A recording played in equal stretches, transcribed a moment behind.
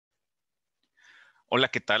Hola,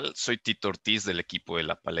 ¿qué tal? Soy Tito Ortiz del equipo de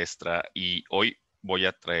la palestra y hoy voy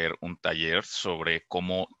a traer un taller sobre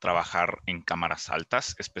cómo trabajar en cámaras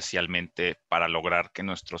altas, especialmente para lograr que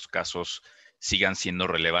nuestros casos sigan siendo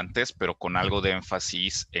relevantes, pero con algo de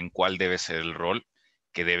énfasis en cuál debe ser el rol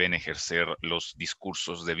que deben ejercer los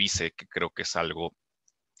discursos de vice, que creo que es algo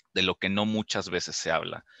de lo que no muchas veces se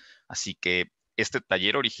habla. Así que este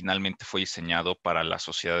taller originalmente fue diseñado para la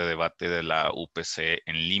Sociedad de Debate de la UPC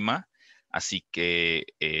en Lima, así que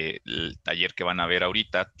el taller que van a ver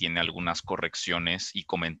ahorita tiene algunas correcciones y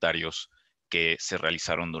comentarios que se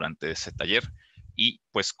realizaron durante ese taller y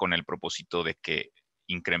pues con el propósito de que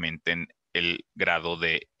incrementen el grado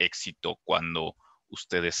de éxito cuando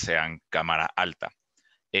ustedes sean cámara alta.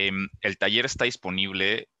 El taller está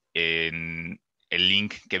disponible en el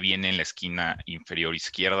link que viene en la esquina inferior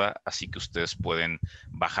izquierda, así que ustedes pueden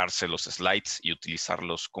bajarse los slides y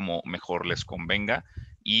utilizarlos como mejor les convenga.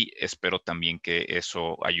 Y espero también que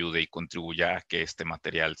eso ayude y contribuya a que este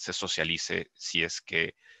material se socialice si es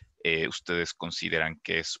que ustedes consideran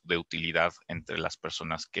que es de utilidad entre las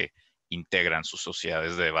personas que integran sus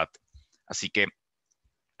sociedades de debate. Así que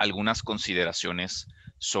algunas consideraciones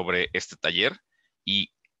sobre este taller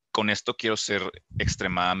y con esto quiero ser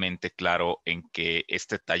extremadamente claro en que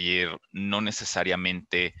este taller no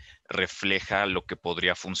necesariamente refleja lo que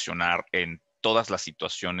podría funcionar en todas las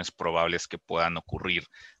situaciones probables que puedan ocurrir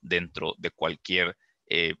dentro de cualquier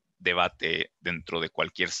debate, dentro de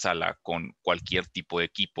cualquier sala con cualquier tipo de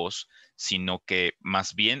equipos, sino que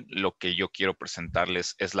más bien lo que yo quiero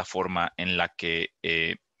presentarles es la forma en la que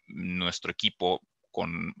nuestro equipo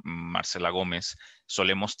con Marcela Gómez,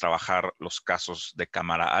 solemos trabajar los casos de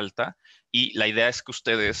cámara alta y la idea es que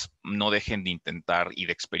ustedes no dejen de intentar y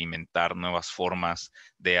de experimentar nuevas formas,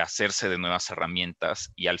 de hacerse de nuevas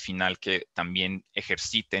herramientas y al final que también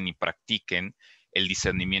ejerciten y practiquen el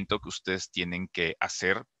discernimiento que ustedes tienen que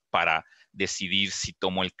hacer para decidir si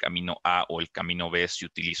tomo el camino A o el camino B, si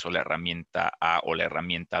utilizo la herramienta A o la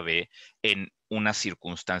herramienta B en una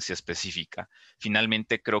circunstancia específica.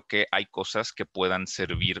 Finalmente, creo que hay cosas que puedan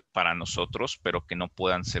servir para nosotros, pero que no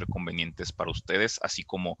puedan ser convenientes para ustedes, así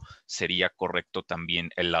como sería correcto también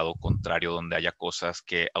el lado contrario, donde haya cosas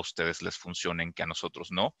que a ustedes les funcionen, que a nosotros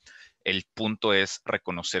no. El punto es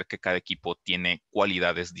reconocer que cada equipo tiene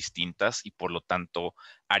cualidades distintas y por lo tanto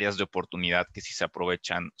áreas de oportunidad que si se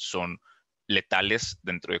aprovechan son letales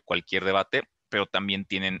dentro de cualquier debate, pero también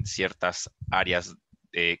tienen ciertas áreas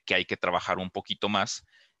que hay que trabajar un poquito más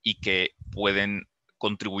y que pueden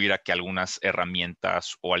contribuir a que algunas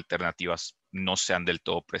herramientas o alternativas no sean del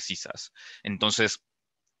todo precisas. Entonces,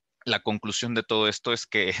 la conclusión de todo esto es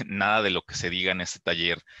que nada de lo que se diga en este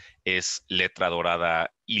taller es letra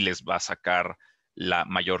dorada y les va a sacar la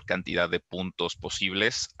mayor cantidad de puntos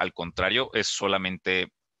posibles. Al contrario, es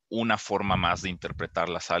solamente una forma más de interpretar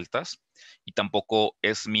las altas y tampoco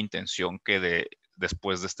es mi intención que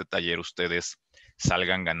después de este taller ustedes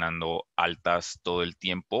salgan ganando altas todo el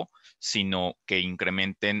tiempo, sino que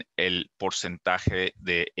incrementen el porcentaje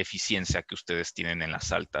de eficiencia que ustedes tienen en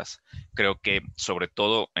las altas. Creo que sobre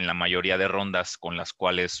todo en la mayoría de rondas con las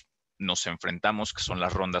cuales nos enfrentamos, que son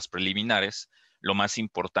las rondas preliminares, lo más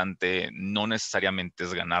importante no necesariamente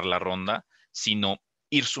es ganar la ronda, sino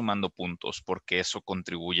ir sumando puntos, porque eso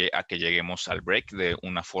contribuye a que lleguemos al break de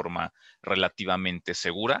una forma relativamente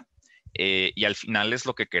segura. Y al final es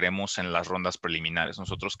lo que queremos en las rondas preliminares.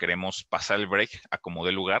 Nosotros queremos pasar el break a como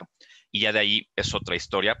dé lugar y ya de ahí es otra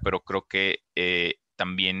historia, pero creo que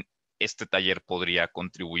también este taller podría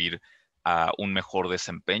contribuir a un mejor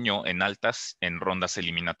desempeño en altas, en rondas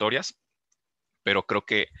eliminatorias, pero creo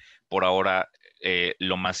que por ahora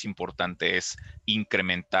lo más importante es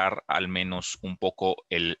incrementar al menos un poco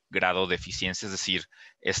el grado de eficiencia, es decir,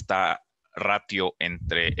 esta ratio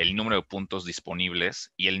entre el número de puntos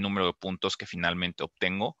disponibles y el número de puntos que finalmente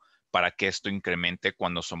obtengo para que esto incremente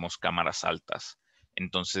cuando somos cámaras altas.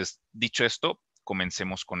 Entonces, dicho esto,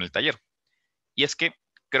 comencemos con el taller. Y es que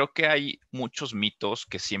creo que hay muchos mitos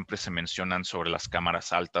que siempre se mencionan sobre las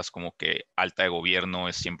cámaras altas, como que alta de gobierno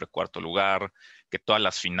es siempre cuarto lugar, que todas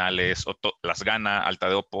las finales las gana alta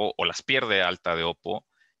de Oppo o las pierde alta de Oppo.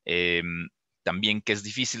 Eh, También que es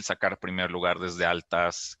difícil sacar primer lugar desde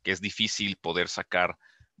altas, que es difícil poder sacar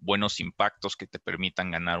buenos impactos que te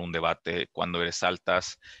permitan ganar un debate cuando eres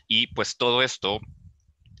altas. Y pues todo esto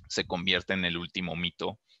se convierte en el último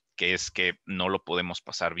mito, que es que no lo podemos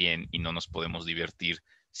pasar bien y no nos podemos divertir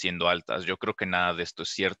siendo altas. Yo creo que nada de esto es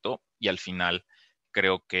cierto y al final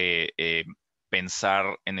creo que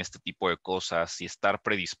pensar en este tipo de cosas y estar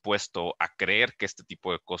predispuesto a creer que este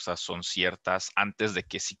tipo de cosas son ciertas antes de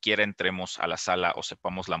que siquiera entremos a la sala o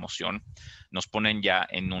sepamos la moción, nos ponen ya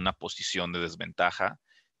en una posición de desventaja.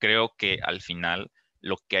 Creo que al final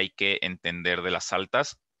lo que hay que entender de las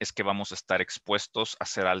altas es que vamos a estar expuestos a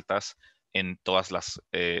ser altas en todas las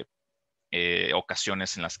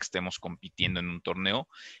ocasiones en las que estemos compitiendo en un torneo.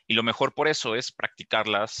 Y lo mejor por eso es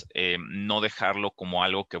practicarlas, no dejarlo como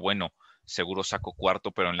algo que, bueno, seguro saco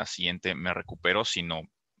cuarto, pero en la siguiente me recupero, sino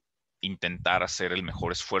intentar hacer el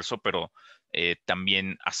mejor esfuerzo, pero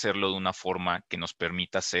también hacerlo de una forma que nos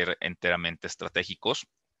permita ser enteramente estratégicos.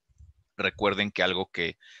 Recuerden que algo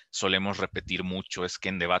que solemos repetir mucho es que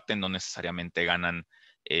en debate no necesariamente ganan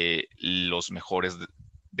los mejores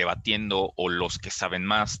debatiendo o los que saben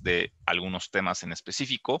más de algunos temas en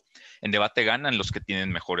específico. En debate ganan los que tienen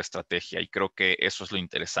mejor estrategia y creo que eso es lo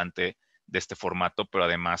interesante de este formato, pero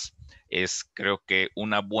además es creo que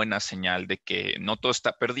una buena señal de que no todo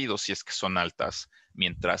está perdido si es que son altas,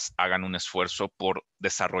 mientras hagan un esfuerzo por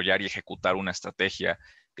desarrollar y ejecutar una estrategia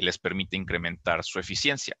que les permite incrementar su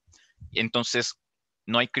eficiencia. Entonces,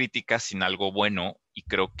 no hay crítica sin algo bueno y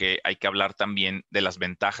creo que hay que hablar también de las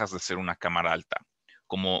ventajas de ser una cámara alta.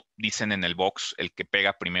 Como dicen en el box, el que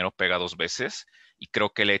pega primero pega dos veces y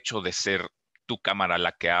creo que el hecho de ser tu cámara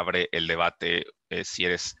la que abre el debate, si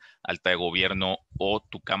eres alta de gobierno, o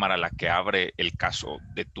tu cámara la que abre el caso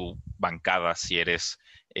de tu bancada, si eres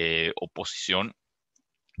oposición,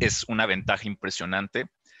 es una ventaja impresionante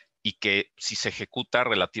y que si se ejecuta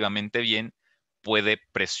relativamente bien, puede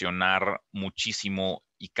presionar muchísimo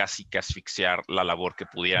y casi que asfixiar la labor que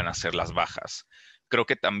pudieran hacer las bajas. Creo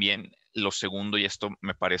que también lo segundo, y esto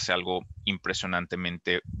me parece algo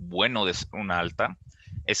impresionantemente bueno de ser una alta,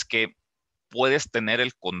 es que puedes tener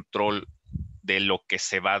el control de lo que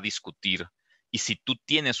se va a discutir. Y si tú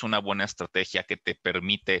tienes una buena estrategia que te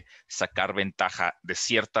permite sacar ventaja de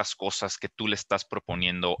ciertas cosas que tú le estás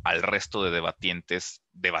proponiendo al resto de debatientes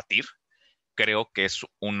debatir, creo que es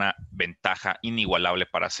una ventaja inigualable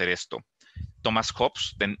para hacer esto. Thomas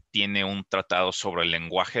Hobbes tiene un tratado sobre el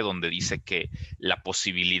lenguaje donde dice que la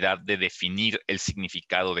posibilidad de definir el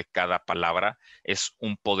significado de cada palabra es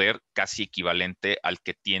un poder casi equivalente al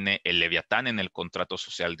que tiene el Leviatán en el contrato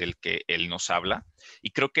social del que él nos habla.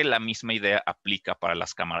 Y creo que la misma idea aplica para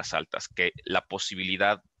las cámaras altas, que la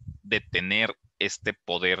posibilidad de tener este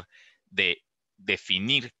poder de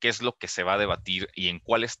definir qué es lo que se va a debatir y en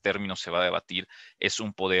cuáles términos se va a debatir es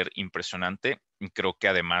un poder impresionante. Y creo que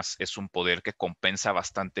además es un poder que compensa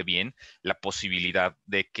bastante bien la posibilidad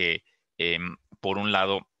de que, por un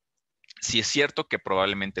lado, sí es cierto que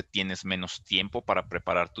probablemente tienes menos tiempo para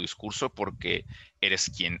preparar tu discurso porque eres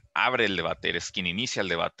quien abre el debate, eres quien inicia el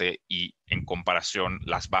debate y en comparación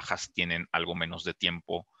las bajas tienen algo menos de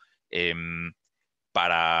tiempo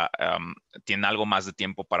para, tienen algo más de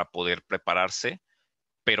tiempo para poder prepararse,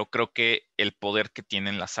 pero creo que el poder que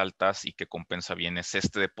tienen las altas y que compensa bien es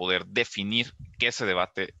este de poder definir qué se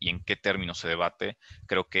debate y en qué términos se debate.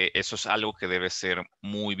 Creo que eso es algo que debe ser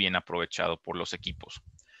muy bien aprovechado por los equipos.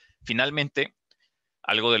 Finalmente,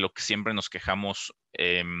 algo de lo que siempre nos quejamos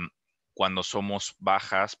cuando somos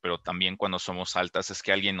bajas, pero también cuando somos altas, es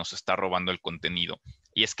que alguien nos está robando el contenido.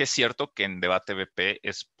 Y es que es cierto que en debate BP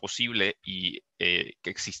es posible y que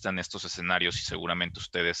existan estos escenarios y seguramente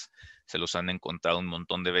ustedes se los han encontrado un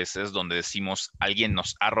montón de veces donde decimos alguien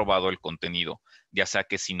nos ha robado el contenido, ya sea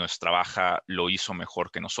que si nuestra baja lo hizo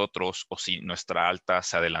mejor que nosotros o si nuestra alta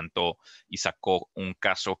se adelantó y sacó un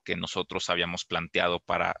caso que nosotros habíamos planteado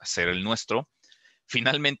para hacer el nuestro.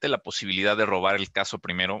 Finalmente, la posibilidad de robar el caso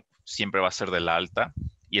primero siempre va a ser de la alta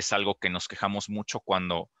y es algo que nos quejamos mucho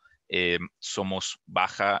cuando somos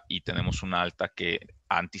baja y tenemos una alta que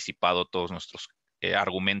ha anticipado todos nuestros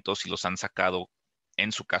argumentos y los han sacado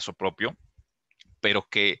en su caso propio, pero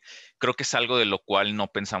que creo que es algo de lo cual no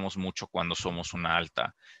pensamos mucho cuando somos una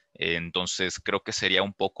alta. Entonces, creo que sería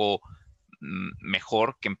un poco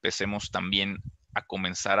mejor que empecemos también a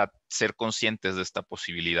comenzar a ser conscientes de esta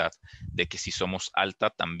posibilidad de que si somos alta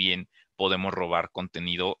también podemos robar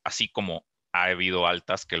contenido, así como ha habido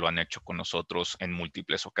altas que lo han hecho con nosotros en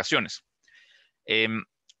múltiples ocasiones. Eh,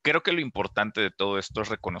 Creo que lo importante de todo esto es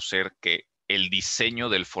reconocer que el diseño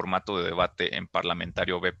del formato de debate en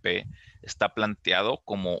parlamentario BP está planteado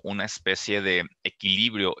como una especie de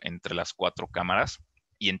equilibrio entre las cuatro cámaras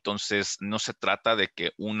y entonces no se trata de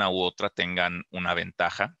que una u otra tengan una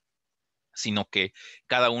ventaja, sino que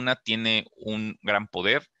cada una tiene un gran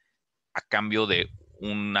poder a cambio de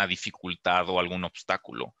una dificultad o algún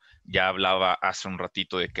obstáculo. Ya hablaba hace un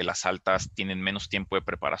ratito de que las altas tienen menos tiempo de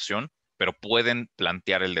preparación, pero pueden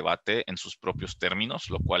plantear el debate en sus propios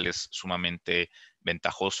términos, lo cual es sumamente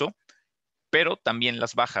ventajoso. Pero también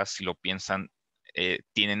las bajas, si lo piensan,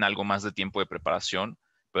 tienen algo más de tiempo de preparación,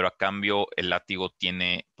 pero a cambio el látigo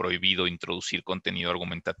tiene prohibido introducir contenido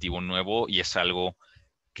argumentativo nuevo y es algo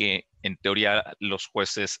que en teoría los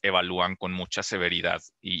jueces evalúan con mucha severidad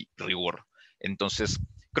y rigor. Entonces,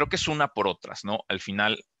 creo que es una por otras, ¿no? Al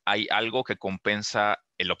final hay algo que compensa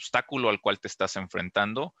el obstáculo al cual te estás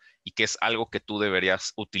enfrentando y que es algo que tú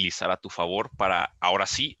deberías utilizar a tu favor para ahora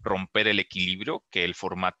sí romper el equilibrio que el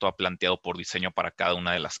formato ha planteado por diseño para cada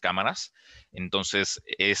una de las cámaras. Entonces,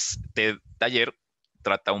 este taller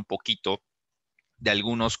trata un poquito de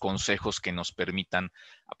algunos consejos que nos permitan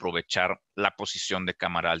aprovechar la posición de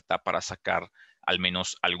cámara alta para sacar al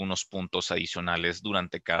menos algunos puntos adicionales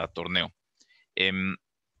durante cada torneo. Em,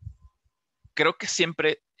 Creo que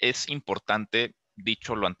siempre es importante,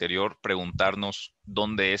 dicho lo anterior, preguntarnos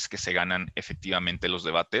dónde es que se ganan efectivamente los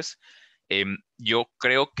debates. Yo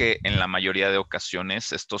creo que en la mayoría de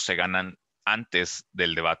ocasiones estos se ganan antes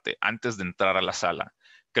del debate, antes de entrar a la sala.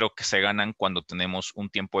 Creo que se ganan cuando tenemos un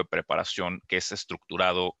tiempo de preparación que es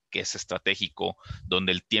estructurado, que es estratégico,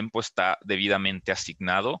 donde el tiempo está debidamente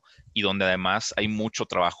asignado y donde además hay mucho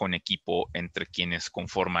trabajo en equipo entre quienes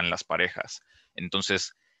conforman las parejas.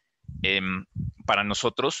 Entonces, em, para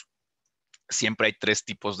nosotros, siempre hay tres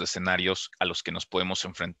tipos de escenarios a los que nos podemos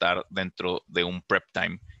enfrentar dentro de un prep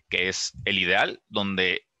time, que es el ideal,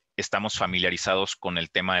 donde estamos familiarizados con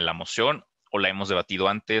el tema de la moción o la hemos debatido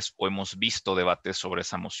antes o hemos visto debates sobre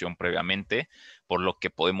esa moción previamente, por lo que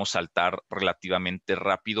podemos saltar relativamente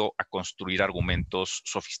rápido a construir argumentos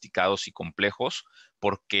sofisticados y complejos,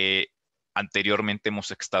 porque anteriormente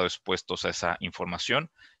hemos estado expuestos a esa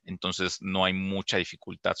información. Entonces no hay mucha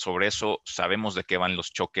dificultad sobre eso. Sabemos de qué van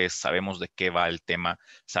los choques, sabemos de qué va el tema,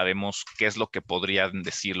 sabemos qué es lo que podrían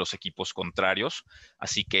decir los equipos contrarios,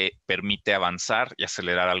 así que permite avanzar y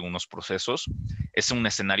acelerar algunos procesos. Es un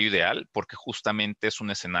escenario ideal porque justamente es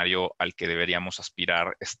un escenario al que deberíamos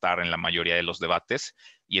aspirar estar en la mayoría de los debates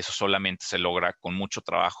y eso solamente se logra con mucho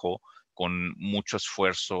trabajo, con mucho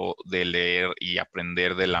esfuerzo de leer y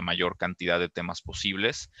aprender de la mayor cantidad de temas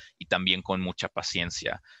posibles y también con mucha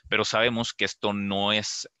paciencia. Pero sabemos que esto no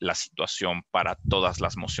es la situación para todas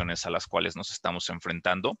las mociones a las cuales nos estamos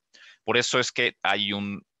enfrentando. Por eso es que hay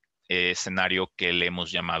un escenario que le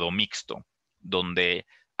hemos llamado mixto, donde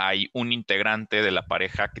hay un integrante de la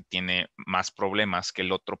pareja que tiene más problemas que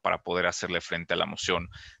el otro para poder hacerle frente a la moción,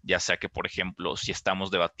 ya sea que, por ejemplo, si estamos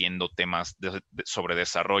debatiendo temas sobre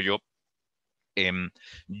desarrollo,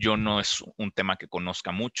 yo no es un tema que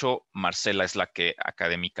conozca mucho. Marcela es la que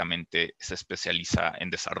académicamente se especializa en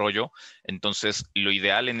desarrollo. Entonces, lo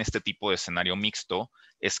ideal en este tipo de escenario mixto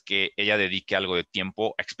es que ella dedique algo de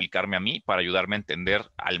tiempo a explicarme a mí para ayudarme a entender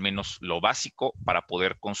al menos lo básico para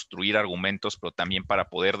poder construir argumentos, pero también para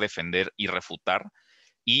poder defender y refutar.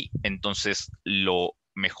 Y entonces lo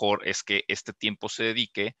mejor es que este tiempo se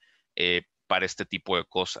dedique para este tipo de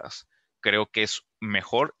cosas. Creo que es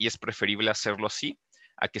mejor y es preferible hacerlo así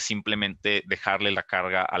a que simplemente dejarle la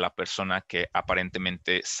carga a la persona que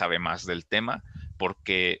aparentemente sabe más del tema,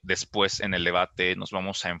 porque después en el debate nos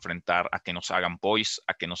vamos a enfrentar a que nos hagan voice,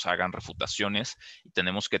 a que nos hagan refutaciones y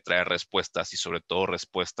tenemos que traer respuestas y sobre todo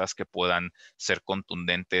respuestas que puedan ser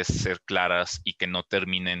contundentes, ser claras y que no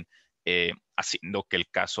terminen haciendo que el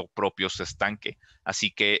caso propio se estanque.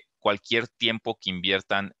 Así que cualquier tiempo que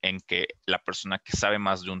inviertan en que la persona que sabe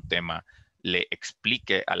más de un tema le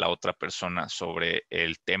explique a la otra persona sobre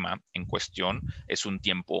el tema en cuestión es un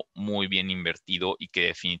tiempo muy bien invertido y que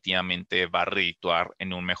definitivamente va a redituar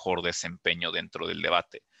en un mejor desempeño dentro del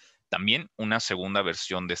debate. También una segunda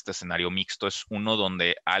versión de este escenario mixto es uno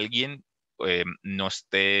donde alguien no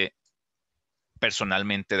esté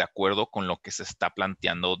personalmente de acuerdo con lo que se está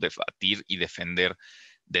planteando debatir y defender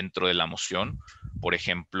dentro de la moción. Por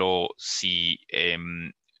ejemplo, si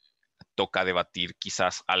toca debatir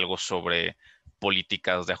quizás algo sobre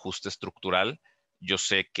políticas de ajuste estructural, yo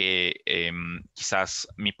sé que quizás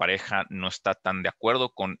mi pareja no está tan de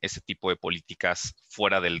acuerdo con ese tipo de políticas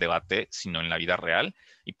fuera del debate, sino en la vida real,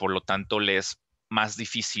 y por lo tanto le es más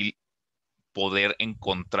difícil poder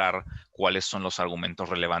encontrar cuáles son los argumentos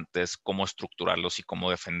relevantes, cómo estructurarlos y cómo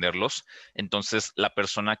defenderlos. Entonces, la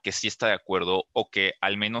persona que sí está de acuerdo o que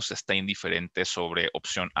al menos está indiferente sobre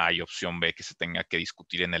opción A y opción B que se tenga que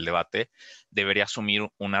discutir en el debate, debería asumir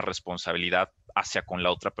una responsabilidad hacia con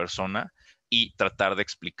la otra persona y tratar de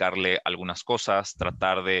explicarle algunas cosas,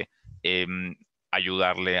 tratar de eh,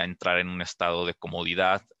 ayudarle a entrar en un estado de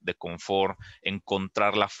comodidad, de confort,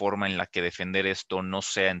 encontrar la forma en la que defender esto no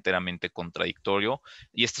sea enteramente contradictorio.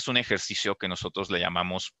 Y este es un ejercicio que nosotros le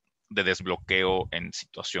llamamos de desbloqueo en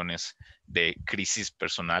situaciones de crisis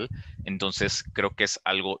personal. Entonces, creo que es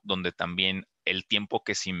algo donde también el tiempo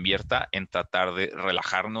que se invierta en tratar de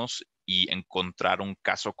relajarnos y encontrar un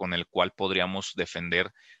caso con el cual podríamos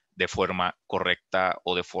defender de forma correcta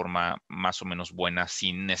o de forma más o menos buena,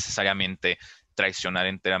 sin necesariamente traicionar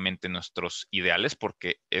enteramente nuestros ideales,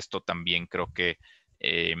 porque esto también creo que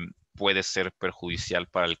eh, puede ser perjudicial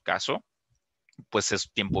para el caso, pues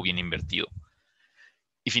es tiempo bien invertido.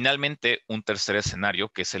 Y finalmente, un tercer escenario,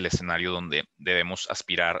 que es el escenario donde debemos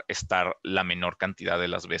aspirar a estar la menor cantidad de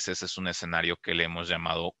las veces, es un escenario que le hemos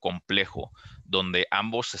llamado complejo, donde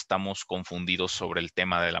ambos estamos confundidos sobre el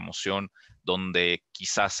tema de la emoción, donde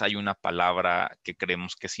quizás hay una palabra que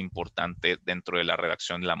creemos que es importante dentro de la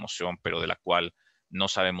redacción de la emoción, pero de la cual no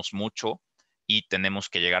sabemos mucho y tenemos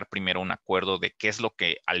que llegar primero a un acuerdo de qué es lo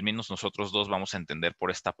que al menos nosotros dos vamos a entender por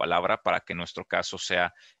esta palabra para que nuestro caso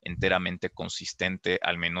sea enteramente consistente,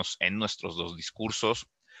 al menos en nuestros dos discursos,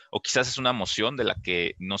 o quizás es una emoción de la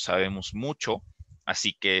que no sabemos mucho,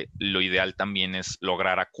 así que lo ideal también es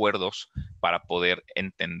lograr acuerdos para poder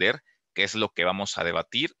entender qué es lo que vamos a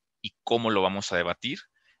debatir y cómo lo vamos a debatir.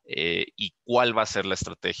 Y cuál va a ser la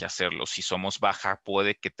estrategia hacerlo. Si somos baja,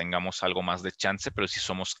 puede que tengamos algo más de chance, pero si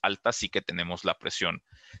somos alta, sí que tenemos la presión.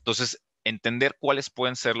 Entonces, entender cuáles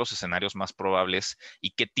pueden ser los escenarios más probables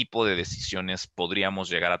y qué tipo de decisiones podríamos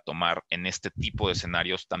llegar a tomar en este tipo de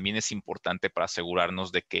escenarios también es importante para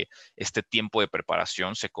asegurarnos de que este tiempo de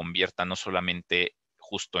preparación se convierta no solamente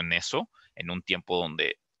justo en eso, en un tiempo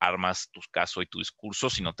donde armas tu caso y tu discurso,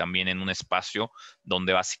 sino también en un espacio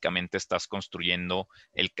donde básicamente estás construyendo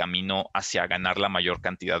el camino hacia ganar la mayor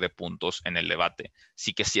cantidad de puntos en el debate.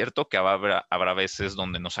 Sí que es cierto que habrá veces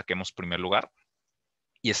donde no saquemos primer lugar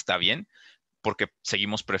y está bien, porque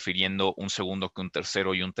seguimos prefiriendo un segundo que un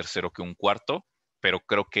tercero y un tercero que un cuarto, pero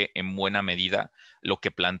creo que en buena medida lo que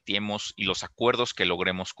planteemos y los acuerdos que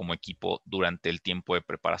logremos como equipo durante el tiempo de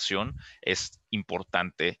preparación es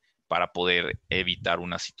importante para poder evitar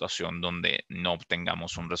una situación donde no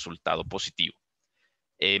obtengamos un resultado positivo.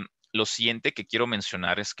 Eh, lo siguiente que quiero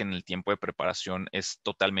mencionar es que en el tiempo de preparación es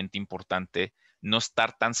totalmente importante no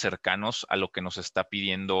estar tan cercanos a lo que nos está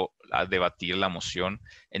pidiendo a debatir la moción,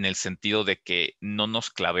 en el sentido de que no nos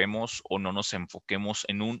clavemos o no nos enfoquemos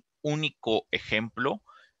en un único ejemplo,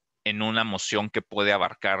 en una moción que puede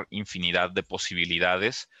abarcar infinidad de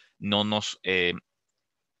posibilidades. No nos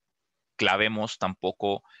clavemos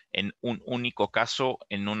tampoco en un único caso,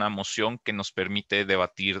 en una moción que nos permite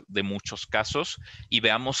debatir de muchos casos y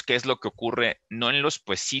veamos qué es lo que ocurre, no en lo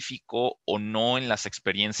específico o no en las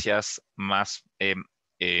experiencias más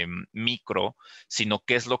micro, sino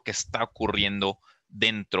qué es lo que está ocurriendo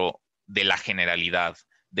dentro de la generalidad,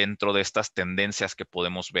 dentro de estas tendencias que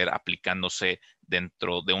podemos ver aplicándose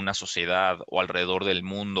dentro de una sociedad o alrededor del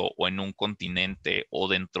mundo o en un continente o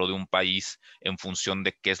dentro de un país en función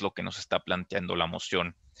de qué es lo que nos está planteando la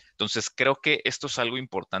moción. Entonces, creo que esto es algo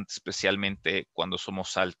importante, especialmente cuando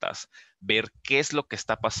somos altas, ver qué es lo que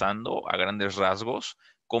está pasando a grandes rasgos,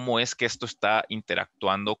 cómo es que esto está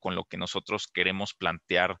interactuando con lo que nosotros queremos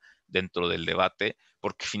plantear dentro del debate,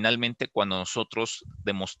 porque finalmente cuando nosotros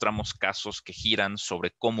demostramos casos que giran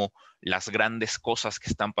sobre cómo las grandes cosas que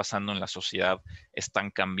están pasando en la sociedad están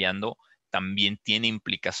cambiando, también tiene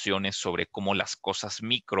implicaciones sobre cómo las cosas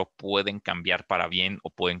micro pueden cambiar para bien o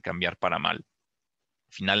pueden cambiar para mal.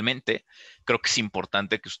 Finalmente, creo que es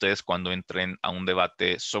importante que ustedes cuando entren a un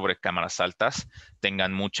debate sobre cámaras altas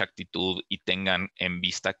tengan mucha actitud y tengan en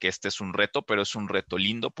vista que este es un reto, pero es un reto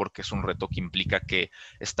lindo porque es un reto que implica que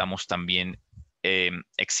estamos también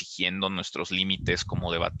exigiendo nuestros límites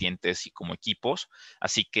como debatientes y como equipos.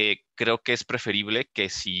 Así que creo que es preferible que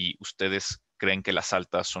si ustedes creen que las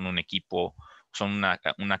altas son un equipo, son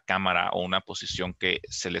una cámara o una posición que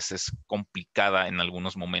se les es complicada en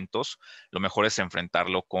algunos momentos, lo mejor es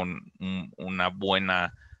enfrentarlo con una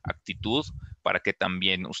buena actitud para que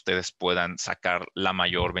también ustedes puedan sacar la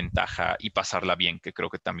mayor ventaja y pasarla bien, que creo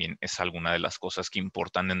que también es alguna de las cosas que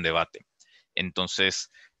importan en debate. Entonces,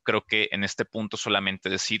 creo que en este punto solamente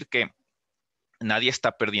decir que nadie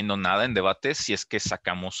está perdiendo nada en debate si es que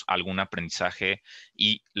sacamos algún aprendizaje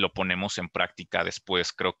y lo ponemos en práctica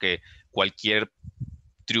después. Creo que cualquier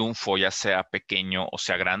triunfo, ya sea pequeño o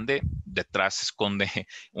sea grande, detrás se esconde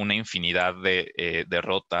una infinidad de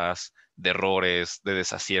derrotas, de errores, de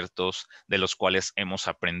desaciertos, de los cuales hemos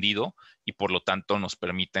aprendido y por lo tanto nos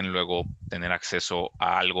permiten luego tener acceso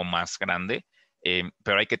a algo más grande.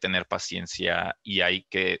 Pero hay que tener paciencia y hay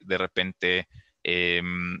que de repente eh,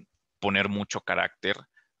 poner mucho carácter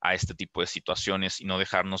a este tipo de situaciones y no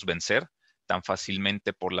dejarnos vencer tan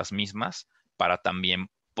fácilmente por las mismas para también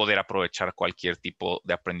poder aprovechar cualquier tipo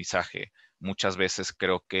de aprendizaje. Muchas veces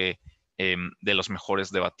creo que de los mejores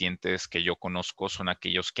debatientes que yo conozco son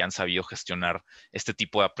aquellos que han sabido gestionar este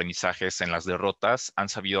tipo de aprendizajes en las derrotas, han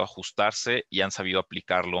sabido ajustarse y han sabido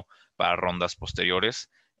aplicarlo para rondas posteriores.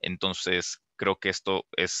 Entonces, creo que esto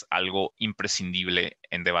es algo imprescindible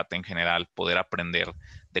en debate en general, poder aprender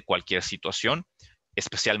de cualquier situación,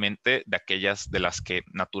 especialmente de aquellas de las que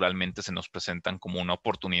naturalmente se nos presentan como una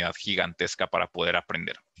oportunidad gigantesca para poder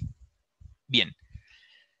aprender. Bien,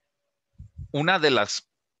 una de las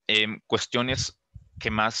cuestiones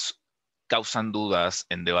que más causan dudas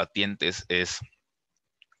en debatientes es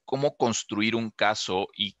cómo construir un caso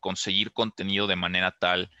y conseguir contenido de manera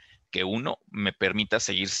tal que uno me permita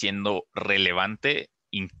seguir siendo relevante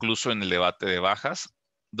incluso en el debate de bajas.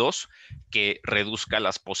 Dos, que reduzca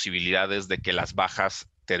las posibilidades de que las bajas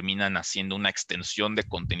terminan haciendo una extensión de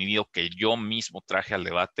contenido que yo mismo traje al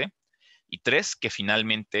debate. Y tres, que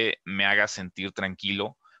finalmente me haga sentir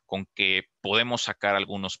tranquilo con que podemos sacar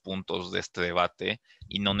algunos puntos de este debate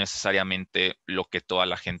y no necesariamente lo que toda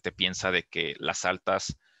la gente piensa de que las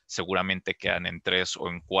altas seguramente quedan en 3 o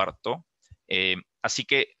en cuarto. Así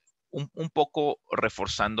que un poco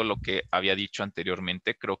reforzando lo que había dicho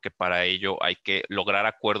anteriormente, creo que para ello hay que lograr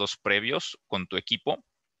acuerdos previos con tu equipo.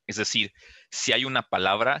 Es decir, si hay una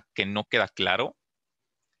palabra que no queda claro,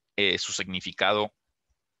 su significado,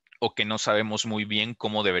 o que no sabemos muy bien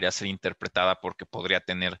cómo debería ser interpretada porque podría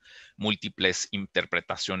tener múltiples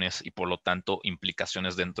interpretaciones y por lo tanto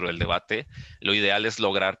implicaciones dentro del debate, lo ideal es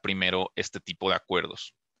lograr primero este tipo de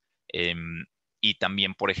acuerdos. Y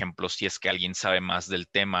también, por ejemplo, si es que alguien sabe más del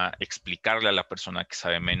tema, explicarle a la persona que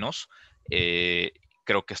sabe menos. Eh,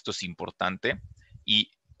 Creo que esto es importante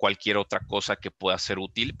y cualquier otra cosa que pueda ser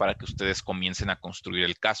útil para que ustedes comiencen a construir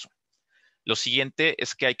el caso. Lo siguiente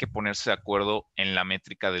es que hay que ponerse de acuerdo en la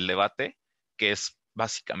métrica del debate, que es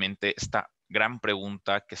básicamente esta gran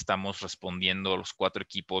pregunta que estamos respondiendo los 4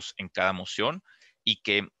 equipos en cada moción y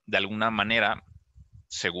que de alguna manera,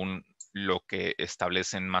 según lo que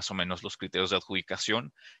establecen más o menos los criterios de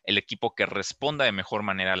adjudicación, el equipo que responda de mejor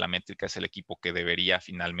manera a la métrica es el equipo que debería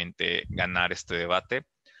finalmente ganar este debate.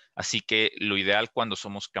 Así que lo ideal cuando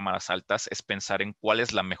somos cámaras altas es pensar en cuál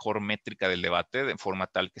es la mejor métrica del debate de forma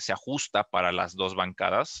tal que se ajusta para las dos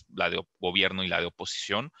bancadas, la de gobierno y la de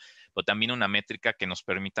oposición, pero también una métrica que nos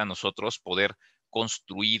permita a nosotros poder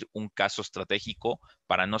construir un caso estratégico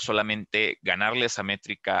para no solamente ganarle esa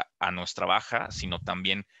métrica a nuestra baja, sino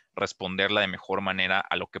también responderla de mejor manera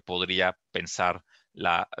a lo que podría pensar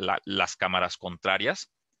las cámaras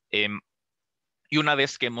contrarias. Y una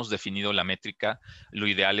vez que hemos definido la métrica, lo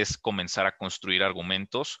ideal es comenzar a construir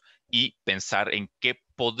argumentos y pensar en qué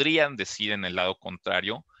podrían decir en el lado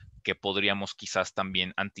contrario, que podríamos quizás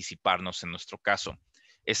también anticiparnos en nuestro caso.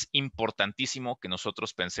 Es importantísimo que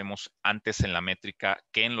nosotros pensemos antes en la métrica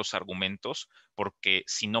que en los argumentos, porque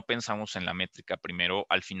si no pensamos en la métrica primero,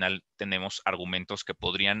 al final tenemos argumentos que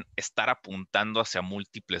podrían estar apuntando hacia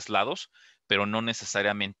múltiples lados, pero no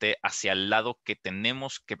necesariamente hacia el lado que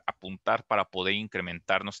tenemos que apuntar para poder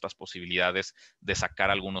incrementar nuestras posibilidades de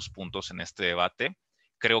sacar algunos puntos en este debate.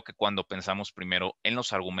 Creo que cuando pensamos primero en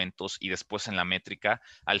los argumentos y después en la métrica,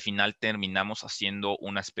 al final terminamos haciendo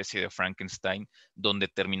una especie de Frankenstein donde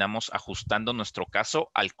terminamos ajustando nuestro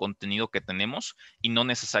caso al contenido que tenemos y no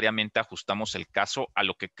necesariamente ajustamos el caso a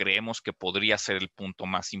lo que creemos que podría ser el punto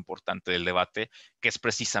más importante del debate, que es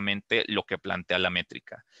precisamente lo que plantea la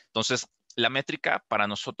métrica. Entonces, la métrica para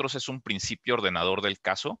nosotros es un principio ordenador del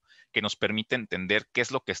caso que nos permite entender qué es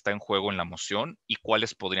lo que está en juego en la moción y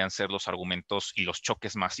cuáles podrían ser los argumentos y los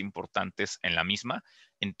choques más importantes en la misma.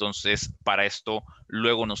 Entonces, para esto,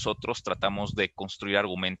 luego nosotros tratamos de construir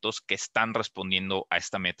argumentos que están respondiendo a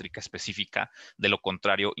esta métrica específica. De lo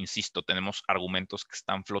contrario, insisto, tenemos argumentos que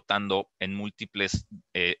están flotando en múltiples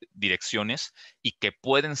direcciones y que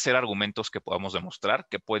pueden ser argumentos que podamos demostrar,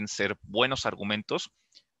 que pueden ser buenos argumentos,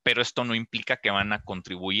 pero esto no implica que van a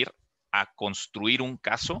contribuir a construir un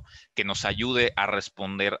caso que nos ayude a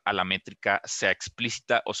responder a la métrica, sea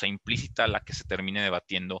explícita o sea implícita, la que se termine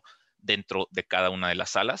debatiendo dentro de cada una de las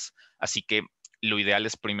salas. Así que lo ideal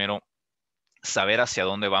es primero saber hacia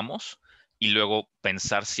dónde vamos y luego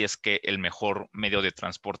pensar si es que el mejor medio de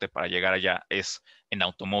transporte para llegar allá es en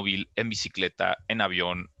automóvil, en bicicleta, en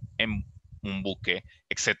avión, en un buque,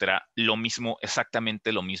 etcétera. Lo mismo,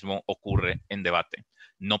 exactamente lo mismo ocurre en debate.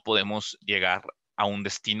 No podemos llegar a un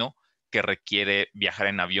destino que requiere viajar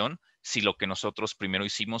en avión si lo que nosotros primero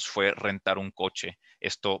hicimos fue rentar un coche.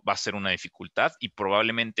 Esto va a ser una dificultad y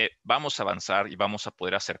probablemente vamos a avanzar y vamos a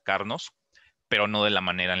poder acercarnos, pero no de la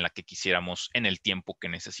manera en la que quisiéramos en el tiempo que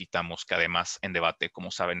necesitamos, que además en debate,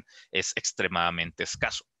 como saben, es extremadamente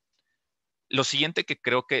escaso. Lo siguiente que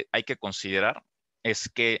creo que hay que considerar es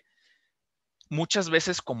que muchas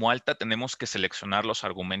veces como alta tenemos que seleccionar los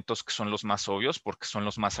argumentos que son los más obvios porque son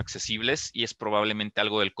los más accesibles y es probablemente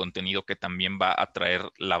algo del contenido que también va a traer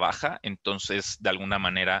la baja. Entonces, de alguna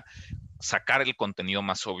manera, sacar el contenido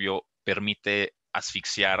más obvio permite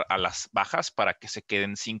asfixiar a las bajas para que se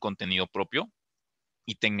queden sin contenido propio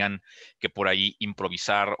y tengan que por ahí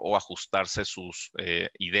improvisar o ajustarse sus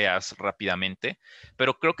ideas rápidamente.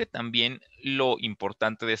 Pero creo que también lo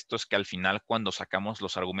importante de esto es que al final, cuando sacamos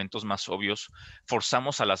los argumentos más obvios,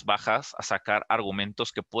 forzamos a las bajas a sacar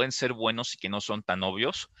argumentos que pueden ser buenos y que no son tan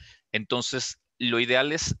obvios. Entonces, lo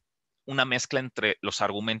ideal es una mezcla entre los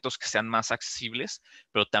argumentos que sean más accesibles,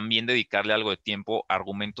 pero también dedicarle algo de tiempo a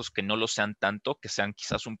argumentos que no lo sean tanto, que sean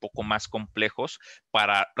quizás un poco más complejos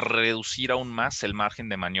para reducir aún más el margen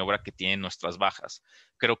de maniobra que tienen nuestras bajas.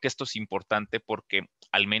 Creo que esto es importante porque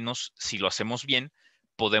al menos si lo hacemos bien,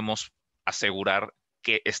 podemos asegurar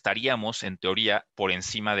que estaríamos en teoría por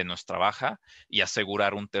encima de nuestra baja y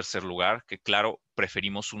asegurar un tercer lugar, que claro,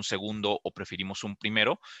 preferimos un segundo o preferimos un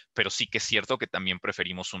primero, pero sí que es cierto que también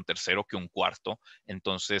preferimos un tercero que un cuarto.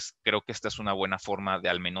 Entonces, creo que esta es una buena forma de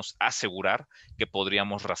al menos asegurar que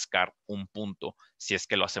podríamos rascar un punto si es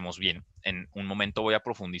que lo hacemos bien. En un momento voy a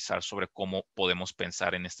profundizar sobre cómo podemos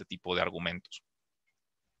pensar en este tipo de argumentos.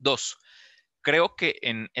 Dos, creo que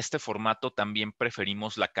en este formato también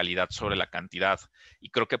preferimos la calidad sobre la cantidad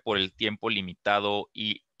y creo que por el tiempo limitado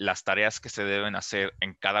y las tareas que se deben hacer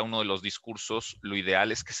en cada uno de los discursos, lo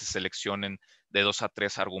ideal es que se seleccionen de 2 a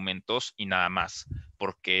 3 argumentos y nada más,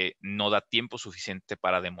 porque no da tiempo suficiente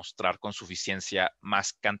para demostrar con suficiencia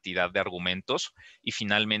más cantidad de argumentos. Y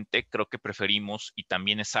finalmente, creo que preferimos, y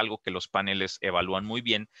también es algo que los paneles evalúan muy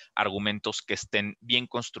bien, argumentos que estén bien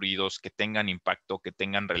construidos, que tengan impacto, que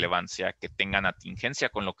tengan relevancia, que tengan atingencia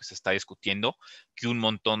con lo que se está discutiendo, que un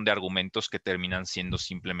montón de argumentos que terminan siendo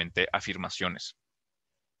simplemente afirmaciones.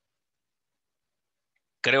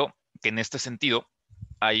 Creo que en este sentido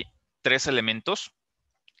hay 3 elementos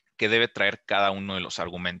que debe traer cada uno de los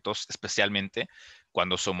argumentos, especialmente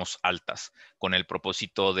cuando somos altas, con el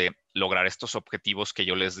propósito de lograr estos objetivos que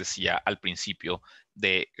yo les decía al principio,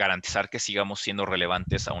 de garantizar que sigamos siendo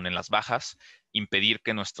relevantes aún en las bajas, impedir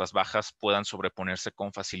que nuestras bajas puedan sobreponerse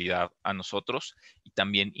con facilidad a nosotros y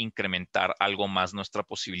también incrementar algo más nuestra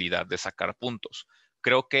posibilidad de sacar puntos.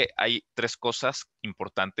 Creo que hay 3 cosas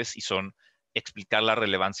importantes y son explicar la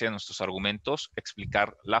relevancia de nuestros argumentos,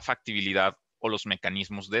 explicar la factibilidad o los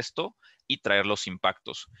mecanismos de esto y traer los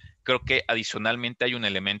impactos. Creo que adicionalmente hay un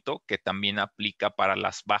elemento que también aplica para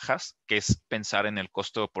las bajas, que es pensar en el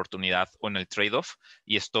costo de oportunidad o en el trade-off,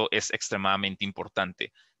 y esto es extremadamente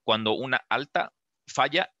importante. Cuando una alta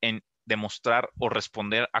falla en demostrar o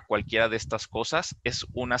responder a cualquiera de estas cosas, es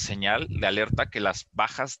una señal de alerta que las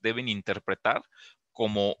bajas deben interpretar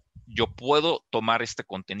como yo puedo tomar este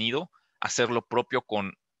contenido, hacer lo propio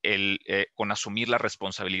con asumir la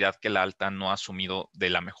responsabilidad que la alta no ha asumido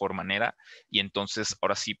de la mejor manera y entonces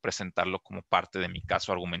ahora sí presentarlo como parte de mi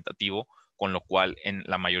caso argumentativo, con lo cual en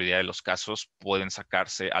la mayoría de los casos pueden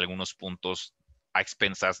sacarse algunos puntos a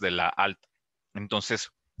expensas de la alta.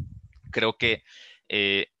 Entonces, creo que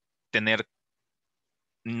tener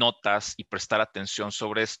notas y prestar atención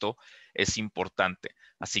sobre esto es importante.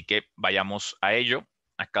 Así que vayamos a ello,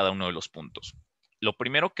 a cada uno de los puntos. Lo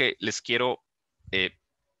primero que les quiero eh,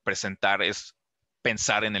 presentar es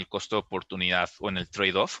pensar en el costo de oportunidad o en el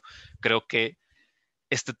trade-off. Creo que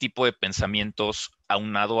este tipo de pensamientos,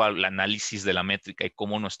 aunado al análisis de la métrica y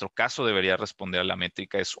cómo nuestro caso debería responder a la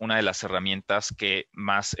métrica, es una de las herramientas que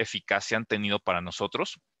más eficacia han tenido para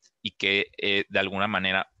nosotros y que de alguna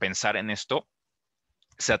manera pensar en esto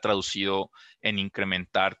se ha traducido en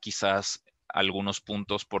incrementar quizás algunos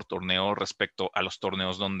puntos por torneo respecto a los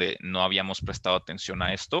torneos donde no habíamos prestado atención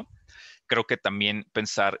a esto. Creo que también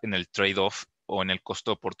pensar en el trade-off o en el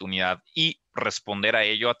costo de oportunidad y responder a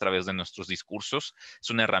ello a través de nuestros discursos es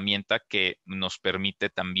una herramienta que nos permite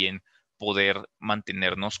también poder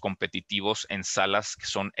mantenernos competitivos en salas que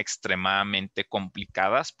son extremadamente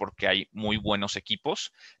complicadas porque hay muy buenos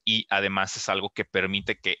equipos y además es algo que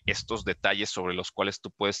permite que estos detalles sobre los cuales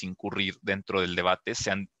tú puedes incurrir dentro del debate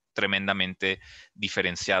sean tremendamente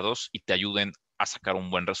diferenciados y te ayuden a sacar un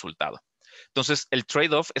buen resultado. Entonces, el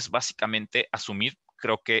trade-off es básicamente asumir,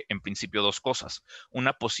 creo que en principio, 2 cosas.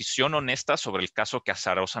 Una posición honesta sobre el caso que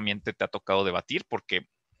azarosamente te ha tocado debatir, porque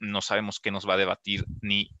no sabemos qué nos va a debatir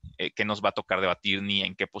ni qué nos va a tocar debatir ni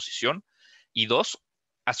en qué posición. Y 2,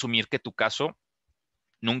 asumir que tu caso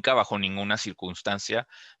nunca bajo ninguna circunstancia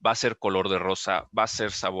va a ser color de rosa, va a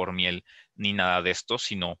ser sabor miel, ni nada de esto,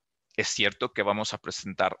 sino Es cierto que vamos a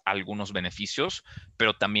presentar algunos beneficios,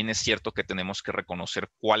 pero también es cierto que tenemos que reconocer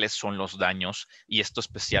cuáles son los daños y esto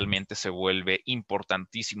especialmente se vuelve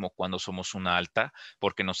importantísimo cuando somos una alta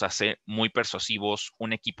porque nos hace muy persuasivos,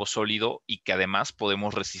 un equipo sólido y que además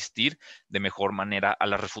podemos resistir de mejor manera a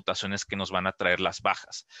las refutaciones que nos van a traer las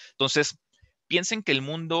bajas. Entonces, piensen que el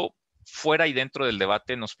mundo fuera y dentro del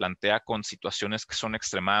debate nos plantea con situaciones que son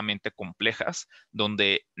extremadamente complejas,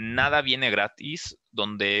 donde nada viene gratis,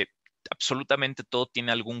 donde absolutamente todo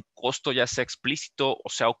tiene algún costo, ya sea explícito o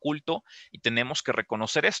sea oculto, y tenemos que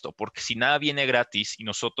reconocer esto, porque si nada viene gratis y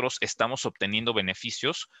nosotros estamos obteniendo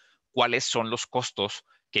beneficios, ¿cuáles son los costos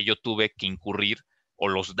que yo tuve que incurrir o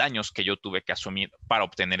los daños que yo tuve que asumir para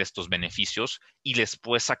obtener estos beneficios? Y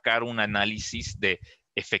después sacar un análisis de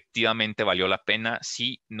efectivamente valió la pena,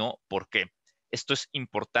 sí, no, ¿por qué? Esto es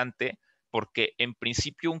importante porque en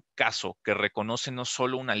principio un caso que reconoce no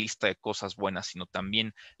solo una lista de cosas buenas, sino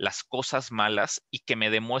también las cosas malas y que me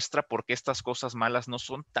demuestra por qué estas cosas malas no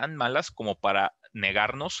son tan malas como para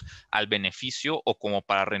negarnos al beneficio o como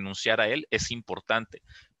para renunciar a él, es importante.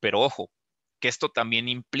 Pero ojo, que esto también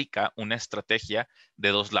implica una estrategia de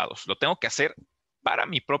dos lados. Lo tengo que hacer para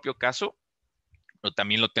mi propio caso, pero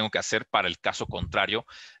también lo tengo que hacer para el caso contrario,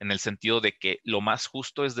 en el sentido de que lo más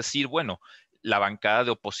justo es decir, bueno, la bancada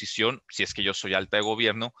de oposición, si es que yo soy alta de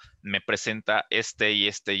gobierno, me presenta este y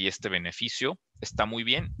este y este beneficio, está muy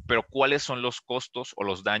bien, pero ¿cuáles son los costos o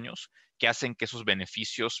los daños que hacen que esos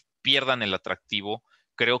beneficios pierdan el atractivo?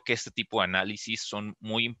 Creo que este tipo de análisis son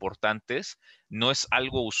muy importantes, no es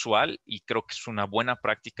algo usual y creo que es una buena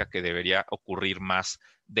práctica que debería ocurrir más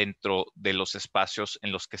dentro de los espacios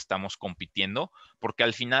en los que estamos compitiendo, porque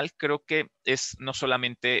al final creo que es no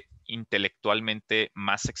solamente intelectualmente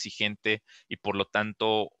más exigente y por lo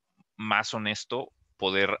tanto más honesto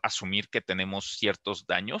poder asumir que tenemos ciertos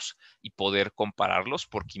daños y poder compararlos,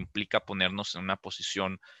 porque implica ponernos en una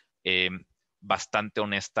posición eh, bastante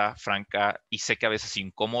honesta, franca y sé que a veces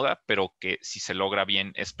incómoda, pero que si se logra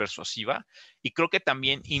bien es persuasiva. Y creo que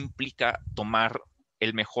también implica tomar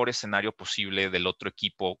el mejor escenario posible del otro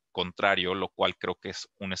equipo contrario, lo cual creo que es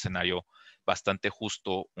un escenario bastante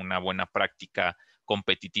justo, una buena práctica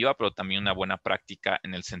competitiva, pero también una buena práctica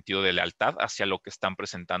en el sentido de lealtad hacia lo que están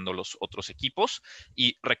presentando los otros equipos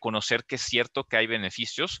y reconocer que es cierto que hay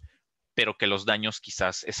beneficios, pero que los daños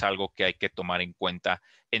quizás es algo que hay que tomar en cuenta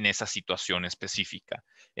en esa situación específica.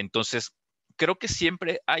 Entonces, creo que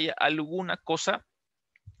siempre hay alguna cosa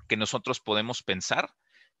que nosotros podemos pensar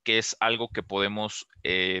que es algo que podemos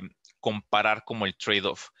comparar como el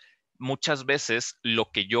trade-off. Muchas veces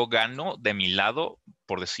lo que yo gano de mi lado,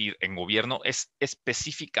 por decir en gobierno, es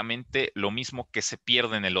específicamente lo mismo que se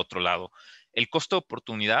pierde en el otro lado. El costo de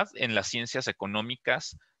oportunidad en las ciencias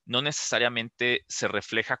económicas no necesariamente se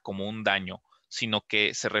refleja como un daño, sino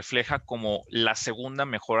que se refleja como la segunda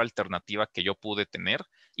mejor alternativa que yo pude tener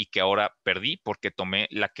y que ahora perdí porque tomé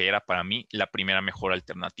la que era para mí la primera mejor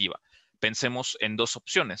alternativa. Pensemos en dos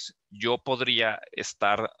opciones. Yo podría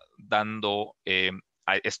estar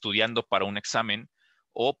estudiando para un examen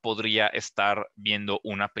o podría estar viendo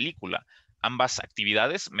una película. Ambas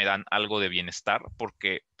actividades me dan algo de bienestar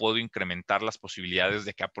porque puedo incrementar las posibilidades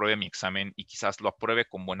de que apruebe mi examen y quizás lo apruebe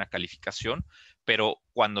con buena calificación, pero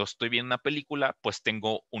cuando estoy viendo una película, pues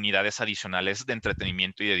tengo unidades adicionales de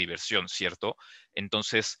entretenimiento y de diversión, ¿cierto?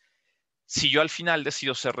 Entonces, si yo al final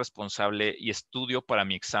decido ser responsable y estudio para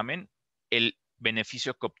mi examen, el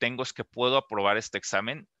beneficio que obtengo es que puedo aprobar este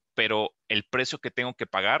examen, pero el precio que tengo que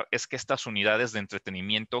pagar es que estas unidades de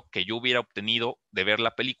entretenimiento que yo hubiera obtenido de ver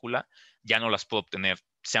la película ya no las puedo obtener,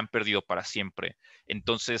 se han perdido para siempre.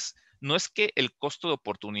 Entonces, no es que el costo de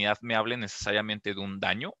oportunidad me hable necesariamente de un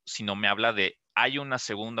daño, sino me habla de hay una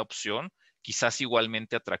segunda opción, quizás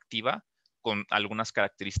igualmente atractiva, con algunas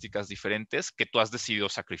características diferentes que tú has decidido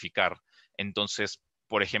sacrificar. Entonces,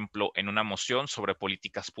 por ejemplo, en una moción sobre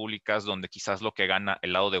políticas públicas, donde quizás lo que gana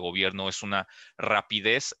el lado de gobierno es una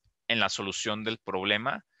rapidez en la solución del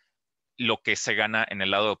problema, lo que se gana en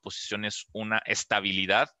el lado de oposición es una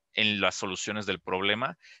estabilidad en las soluciones del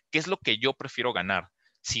problema. ¿Qué es lo que yo prefiero ganar?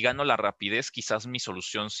 Si gano la rapidez, quizás mi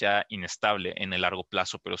solución sea inestable en el largo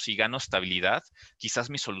plazo, pero si gano estabilidad, quizás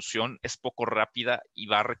mi solución es poco rápida y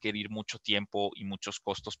va a requerir mucho tiempo y muchos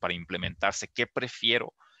costos para implementarse. ¿Qué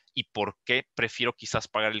prefiero? ¿Y por qué prefiero quizás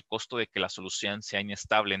pagar el costo de que la solución sea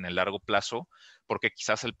inestable en el largo plazo? Porque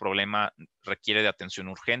quizás el problema requiere de atención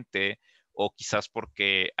urgente o quizás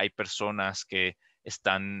porque hay personas que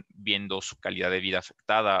están viendo su calidad de vida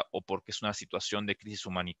afectada o porque es una situación de crisis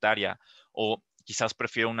humanitaria o quizás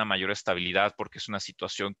prefiero una mayor estabilidad porque es una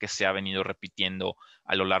situación que se ha venido repitiendo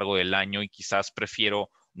a lo largo del año y quizás prefiero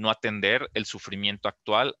no atender el sufrimiento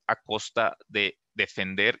actual a costa de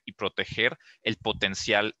defender y proteger el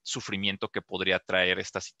potencial sufrimiento que podría traer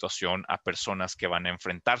esta situación a personas que van a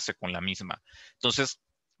enfrentarse con la misma. Entonces,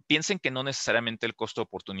 piensen que no necesariamente el costo de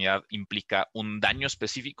oportunidad implica un daño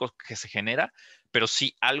específico que se genera, pero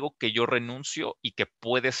sí algo que yo renuncio y que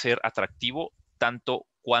puede ser atractivo tanto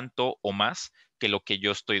cuanto o más que lo que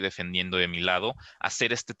yo estoy defendiendo de mi lado.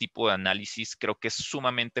 Hacer este tipo de análisis creo que es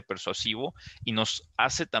sumamente persuasivo y nos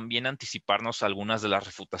hace también anticiparnos algunas de las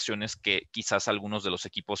refutaciones que quizás algunos de los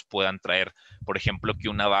equipos puedan traer. Por ejemplo, que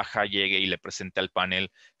una baja llegue y le presente al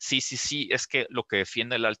panel, sí, es que lo que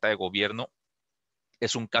defiende el alta de gobierno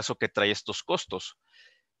es un caso que trae estos costos.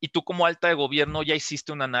 Y tú como alta de gobierno ya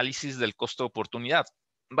hiciste un análisis del costo de oportunidad.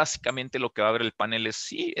 Básicamente lo que va a ver el panel es,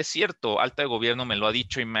 sí, es cierto, alta de gobierno me lo ha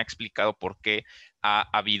dicho y me ha explicado por qué ha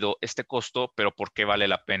habido este costo, pero por qué vale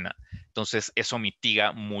la pena. Entonces, eso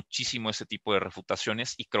mitiga muchísimo ese tipo de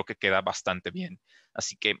refutaciones y creo que queda bastante bien.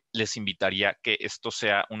 Así que les invitaría que esto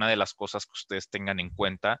sea una de las cosas que ustedes tengan en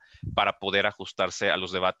cuenta para poder ajustarse a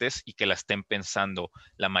los debates y que la estén pensando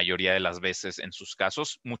la mayoría de las veces en sus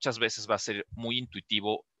casos. Muchas veces va a ser muy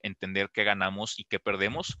intuitivo entender qué ganamos y qué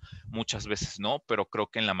perdemos, muchas veces no, pero creo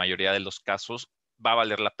que en la mayoría de los casos va a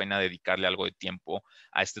valer la pena dedicarle algo de tiempo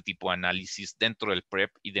a este tipo de análisis dentro del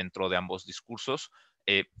prep y dentro de ambos discursos.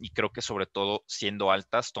 Y creo que sobre todo siendo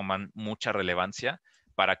altas toman mucha relevancia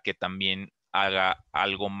para que también haga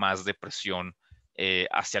algo más de presión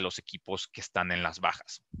hacia los equipos que están en las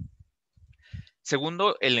bajas.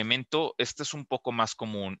 Segundo elemento, este es un poco más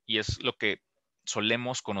común y es lo que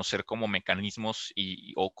solemos conocer como mecanismos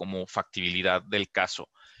o como factibilidad del caso.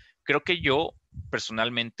 Creo que yo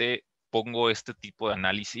personalmente pongo este tipo de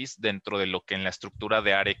análisis dentro de lo que en la estructura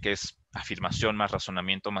de ARE, que es afirmación más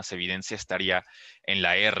razonamiento más evidencia, estaría en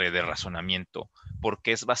la R de razonamiento,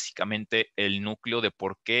 porque es básicamente el núcleo de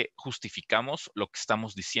por qué justificamos lo que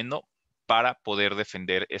estamos diciendo para poder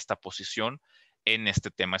defender esta posición en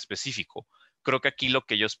este tema específico. Creo que aquí lo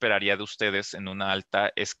que yo esperaría de ustedes en una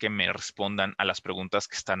alta es que me respondan a las preguntas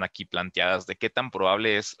que están aquí planteadas de qué tan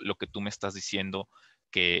probable es lo que tú me estás diciendo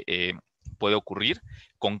que puede ocurrir,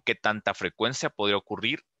 con qué tanta frecuencia podría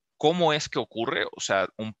ocurrir, cómo es que ocurre, o sea,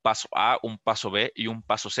 un paso A, un paso B y un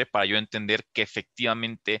paso C para yo entender que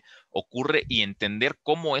efectivamente ocurre y entender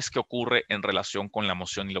cómo es que ocurre en relación con la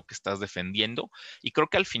moción y lo que estás defendiendo. Y creo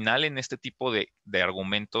que al final en este tipo de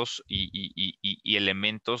argumentos y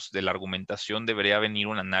elementos de la argumentación debería venir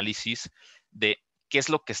un análisis de qué es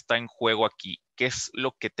lo que está en juego aquí, qué es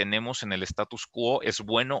lo que tenemos en el status quo, es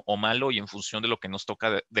bueno o malo y en función de lo que nos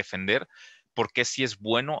toca defender, por qué si es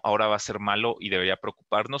bueno ahora va a ser malo y debería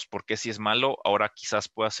preocuparnos, por qué si es malo ahora quizás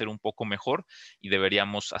pueda ser un poco mejor y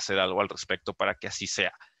deberíamos hacer algo al respecto para que así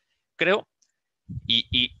sea. Creo,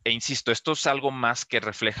 e insisto, esto es algo más que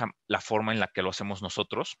refleja la forma en la que lo hacemos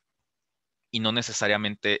nosotros y no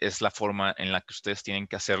necesariamente es la forma en la que ustedes tienen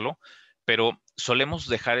que hacerlo, pero solemos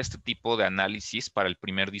dejar este tipo de análisis para el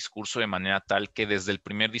primer discurso de manera tal que desde el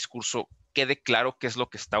primer discurso quede claro qué es lo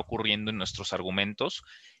que está ocurriendo en nuestros argumentos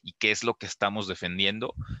y qué es lo que estamos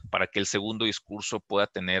defendiendo para que el segundo discurso pueda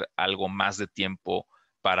tener algo más de tiempo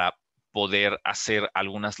para poder hacer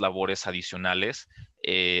algunas labores adicionales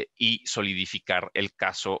y solidificar el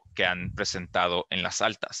caso que han presentado en las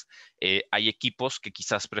altas. Hay equipos que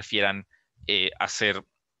quizás prefieran hacer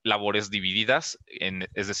labores divididas,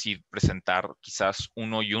 es decir, presentar quizás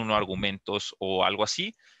uno y uno argumentos o algo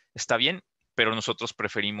así, está bien, pero nosotros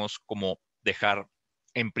preferimos como dejar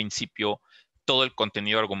en principio todo el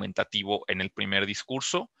contenido argumentativo en el primer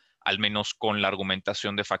discurso, al menos con la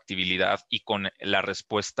argumentación de factibilidad y con la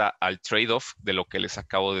respuesta al trade-off de lo que les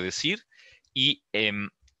acabo de decir. Y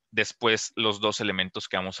después los dos elementos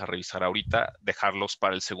que vamos a revisar ahorita, dejarlos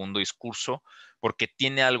para el segundo discurso, porque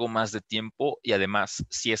tiene algo más de tiempo y además,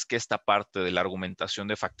 si es que esta parte de la argumentación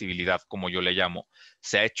de factibilidad, como yo le llamo,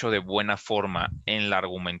 se ha hecho de buena forma en la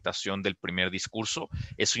argumentación del primer discurso,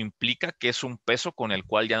 eso implica que es un peso con el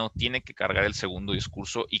cual ya no tiene que cargar el segundo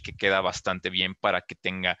discurso y que queda bastante bien para que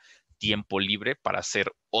tenga tiempo libre para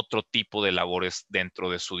hacer otro tipo de labores dentro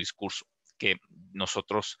de su discurso, que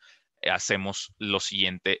nosotros hacemos lo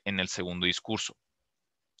siguiente en el segundo discurso.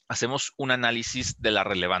 Hacemos un análisis de la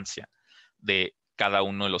relevancia de cada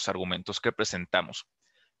uno de los argumentos que presentamos.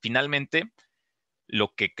 Finalmente,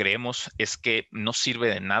 lo que creemos es que no sirve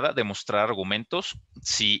de nada demostrar argumentos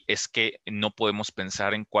si es que no podemos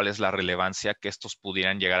pensar en cuál es la relevancia que estos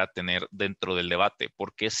pudieran llegar a tener dentro del debate,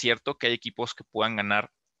 porque es cierto que hay equipos que puedan ganar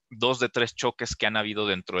 2 de 3 choques que han habido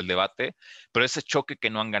dentro del debate, pero ese choque que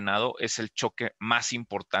no han ganado es el choque más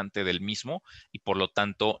importante del mismo y por lo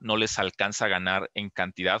tanto no les alcanza a ganar en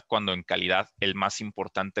cantidad cuando en calidad el más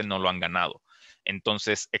importante no lo han ganado.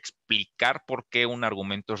 Entonces, explicar por qué un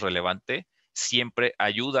argumento es relevante siempre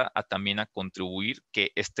ayuda a también a contribuir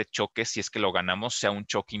que este choque, si es que lo ganamos, sea un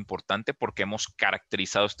choque importante porque hemos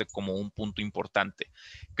caracterizado este como un punto importante.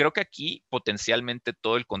 Creo que aquí potencialmente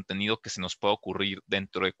todo el contenido que se nos pueda ocurrir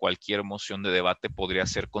dentro de cualquier moción de debate podría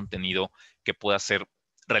ser contenido que pueda ser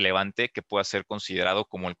relevante, que pueda ser considerado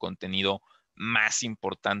como el contenido más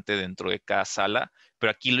importante dentro de cada sala,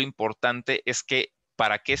 pero aquí lo importante es que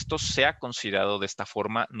para que esto sea considerado de esta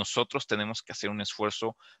forma, nosotros tenemos que hacer un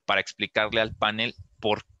esfuerzo para explicarle al panel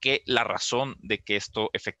por qué la razón de que esto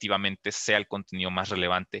efectivamente sea el contenido más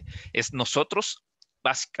relevante. Es nosotros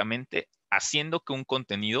básicamente haciendo que un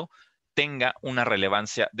contenido tenga una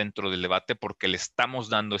relevancia dentro del debate porque le estamos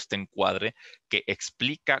dando este encuadre que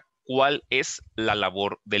explica cuál es la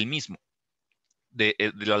labor del mismo, de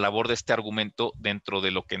la labor de este argumento dentro de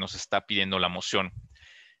lo que nos está pidiendo la moción.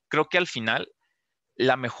 Creo que al final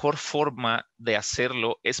la mejor forma de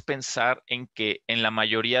hacerlo es pensar en que en la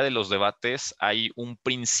mayoría de los debates hay un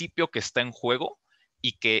principio que está en juego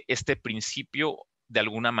y que este principio de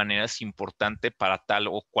alguna manera es importante para tal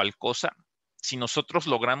o cual cosa. Si nosotros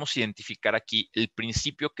logramos identificar aquí el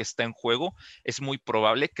principio que está en juego, es muy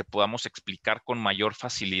probable que podamos explicar con mayor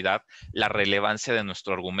facilidad la relevancia de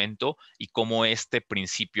nuestro argumento y cómo este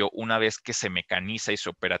principio, una vez que se mecaniza y se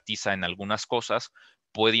operatiza en algunas cosas,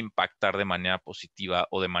 puede impactar de manera positiva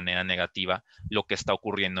o de manera negativa lo que está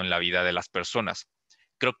ocurriendo en la vida de las personas.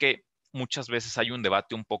 Creo que muchas veces hay un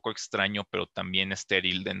debate un poco extraño, pero también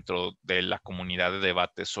estéril dentro de la comunidad de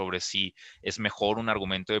debate sobre si es mejor un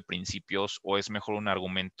argumento de principios o es mejor un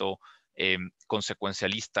argumento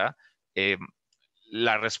consecuencialista. Eh,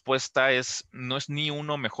 la respuesta es, no es ni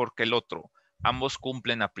uno mejor que el otro. Ambos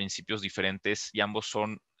cumplen a principios diferentes y ambos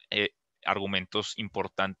son argumentos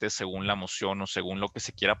importantes según la moción o según lo que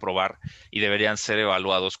se quiera probar y deberían ser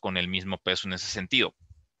evaluados con el mismo peso en ese sentido.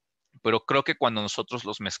 Pero creo que cuando nosotros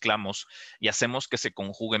los mezclamos y hacemos que se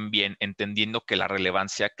conjuguen bien, entendiendo que la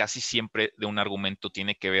relevancia casi siempre de un argumento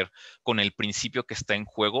tiene que ver con el principio que está en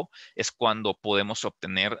juego, es cuando podemos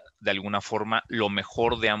obtener de alguna forma lo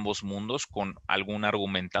mejor de ambos mundos con alguna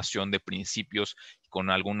argumentación de principios, con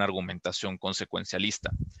alguna argumentación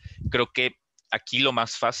consecuencialista. Creo que aquí lo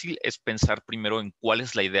más fácil es pensar primero en cuál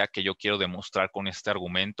es la idea que yo quiero demostrar con este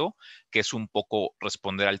argumento, que es un poco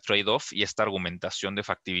responder al trade-off y esta argumentación de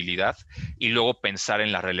factibilidad, y luego pensar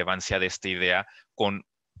en la relevancia de esta idea con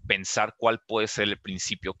pensar cuál puede ser el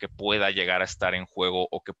principio que pueda llegar a estar en juego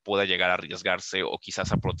o que pueda llegar a arriesgarse o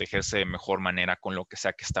quizás a protegerse de mejor manera con lo que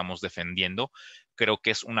sea que estamos defendiendo. Creo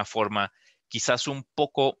que es una forma quizás un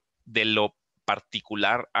poco de lo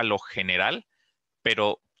particular a lo general,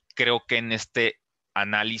 pero creo que en este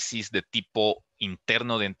análisis de tipo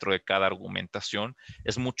interno dentro de cada argumentación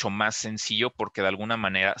es mucho más sencillo porque de alguna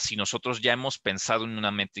manera, si nosotros ya hemos pensado en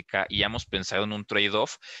una métrica y ya hemos pensado en un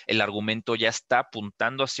trade-off, el argumento ya está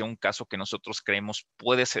apuntando hacia un caso que nosotros creemos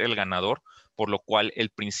puede ser el ganador, por lo cual el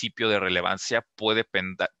principio de relevancia puede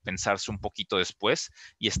pensarse un poquito después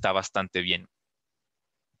y está bastante bien.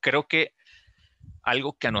 Creo que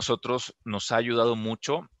algo que a nosotros nos ha ayudado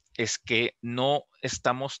mucho es que no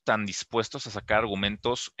estamos tan dispuestos a sacar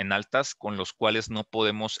argumentos en altas con los cuales no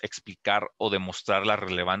podemos explicar o demostrar la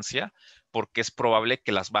relevancia, porque es probable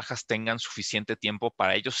que las bajas tengan suficiente tiempo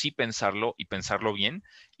para ellos sí pensarlo y pensarlo bien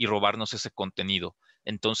y robarnos ese contenido.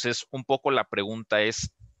 Entonces, un poco la pregunta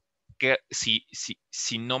es que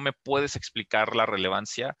si no me puedes explicar la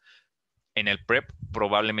relevancia en el prep,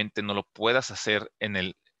 probablemente no lo puedas hacer en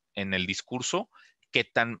el discurso. ¿Qué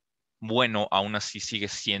tan bueno aún así sigue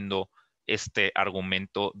siendo este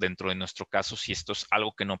argumento dentro de nuestro caso? Si esto es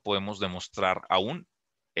algo que no podemos demostrar aún,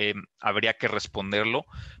 habría que responderlo,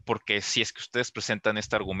 porque si es que ustedes presentan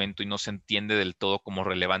este argumento y no se entiende del todo como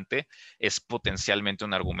relevante, es potencialmente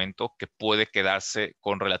un argumento que puede quedarse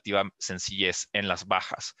con relativa sencillez en las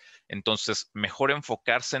bajas. Entonces, mejor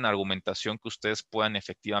enfocarse en argumentación que ustedes puedan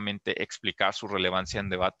efectivamente explicar su relevancia en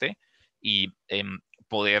debate y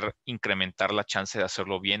poder incrementar la chance de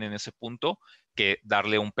hacerlo bien en ese punto, que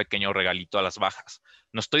darle un pequeño regalito a las bajas.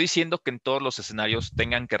 No estoy diciendo que en todos los escenarios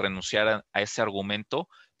tengan que renunciar a ese argumento,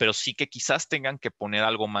 pero sí que quizás tengan que poner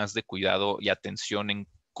algo más de cuidado y atención en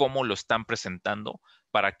cómo lo están presentando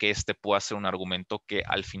para que este pueda ser un argumento que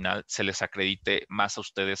al final se les acredite más a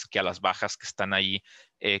ustedes que a las bajas que están ahí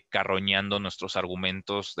carroñando nuestros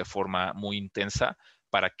argumentos de forma muy intensa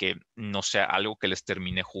para que no sea algo que les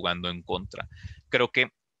termine jugando en contra. Creo que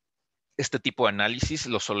Este tipo de análisis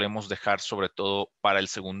lo solemos dejar sobre todo para el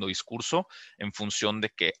segundo discurso, en función de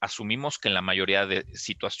que asumimos que en la mayoría de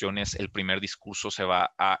situaciones el primer discurso se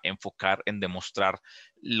va a enfocar en demostrar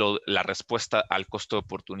la respuesta al costo de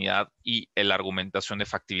oportunidad y la argumentación de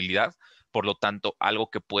factibilidad. Por lo tanto, algo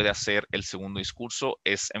que puede hacer el segundo discurso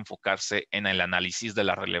es enfocarse en el análisis de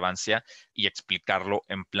la relevancia y explicarlo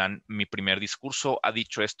en plan: mi primer discurso ha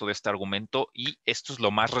dicho esto de este argumento y esto es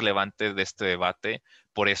lo más relevante de este debate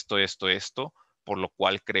por esto, por lo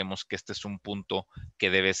cual creemos que este es un punto que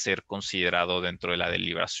debe ser considerado dentro de la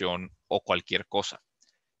deliberación o cualquier cosa.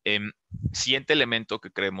 Siguiente elemento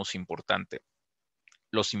que creemos importante: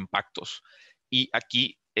 los impactos. Y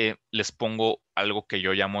aquí les pongo algo que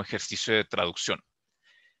yo llamo ejercicio de traducción.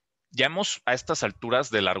 Ya hemos a estas alturas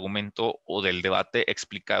del argumento o del debate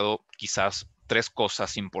explicado quizás tres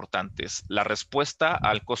cosas importantes: la respuesta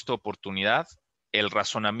al costo de oportunidad, el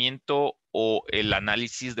razonamiento o el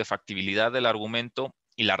análisis de factibilidad del argumento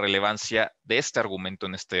y la relevancia de este argumento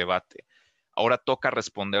en este debate. Ahora toca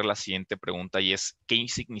responder la siguiente pregunta, y es: ¿qué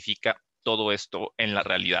significa todo esto en la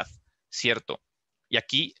realidad? ¿Cierto? Y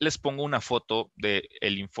aquí les pongo una foto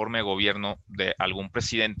del informe de gobierno de algún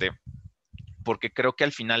presidente, porque creo que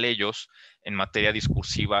al final ellos, en materia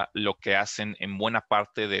discursiva, lo que hacen en buena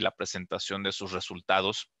parte de la presentación de sus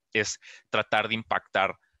resultados es tratar de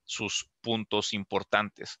impactar sus puntos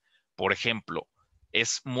importantes. Por ejemplo,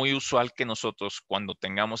 es muy usual que nosotros, cuando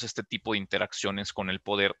tengamos este tipo de interacciones con el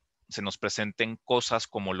poder, se nos presenten cosas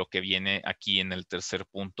como lo que viene aquí en el tercer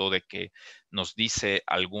punto, de que nos dice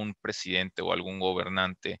algún presidente o algún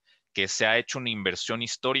gobernante que se ha hecho una inversión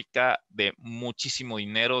histórica de muchísimo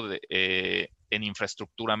dinero en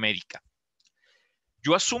infraestructura médica.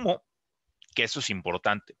 Yo asumo que eso es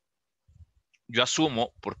importante. Yo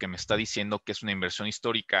asumo, porque me está diciendo que es una inversión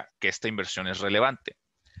histórica, que esta inversión es relevante.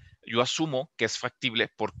 Yo asumo que es factible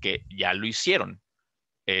porque ya lo hicieron,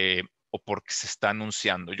 o porque se está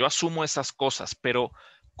anunciando. Yo asumo esas cosas, pero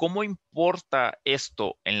 ¿cómo importa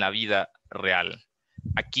esto en la vida real?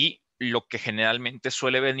 Aquí lo que generalmente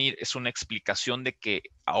suele venir es una explicación de que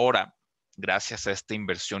ahora, gracias a esta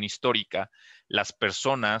inversión histórica, las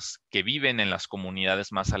personas que viven en las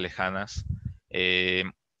comunidades más alejanas, eh,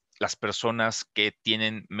 las personas que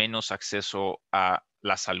tienen menos acceso a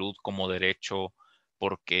la salud como derecho,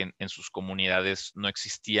 porque en sus comunidades no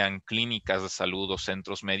existían clínicas de salud o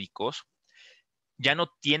centros médicos, ya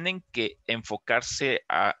no tienen que enfocarse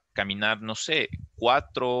a caminar, no sé,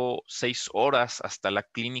 4, 6 horas hasta la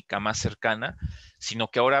clínica más cercana, sino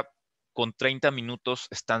que ahora con 30 minutos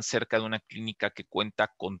están cerca de una clínica que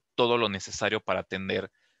cuenta con todo lo necesario para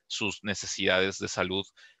atender sus necesidades de salud.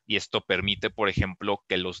 Y esto permite, por ejemplo,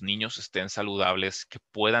 que los niños estén saludables, que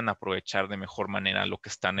puedan aprovechar de mejor manera lo que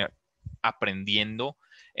están aprendiendo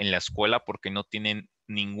en la escuela, porque no tienen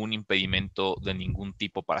ningún impedimento de ningún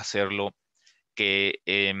tipo para hacerlo, que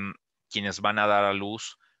quienes van a dar a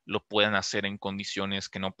luz lo puedan hacer en condiciones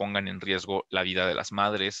que no pongan en riesgo la vida de las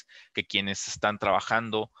madres, que quienes están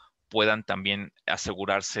trabajando puedan también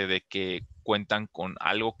asegurarse de que cuentan con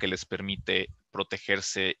algo que les permite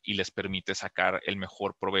protegerse y les permite sacar el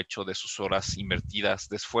mejor provecho de sus horas invertidas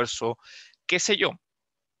de esfuerzo, qué sé yo.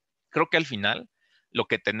 Creo que al final lo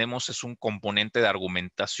que tenemos es un componente de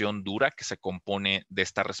argumentación dura que se compone de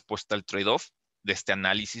esta respuesta al trade-off, de este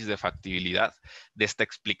análisis de factibilidad, de esta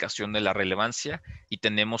explicación de la relevancia, y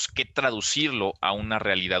tenemos que traducirlo a una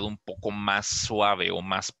realidad un poco más suave o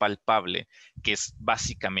más palpable, que es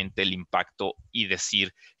básicamente el impacto, y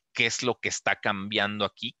decir qué es lo que está cambiando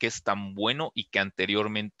aquí, qué es tan bueno y que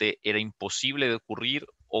anteriormente era imposible de ocurrir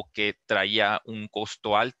o que traía un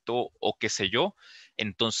costo alto o qué sé yo.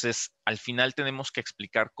 Entonces, al final tenemos que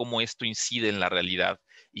explicar cómo esto incide en la realidad,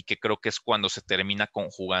 y que creo que es cuando se termina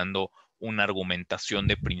conjugando una argumentación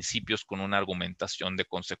de principios con una argumentación de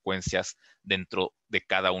consecuencias dentro de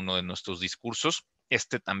cada uno de nuestros discursos.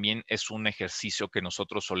 Este también es un ejercicio que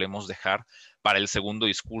nosotros solemos dejar para el segundo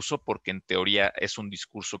discurso, porque en teoría es un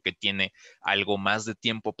discurso que tiene algo más de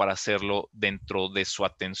tiempo para hacerlo dentro de su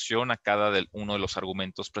atención a cada uno de los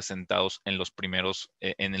argumentos presentados en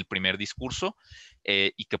en el primer discurso,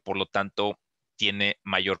 y que por lo tanto tiene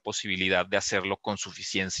mayor posibilidad de hacerlo con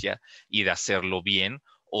suficiencia y de hacerlo bien,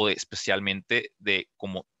 o especialmente de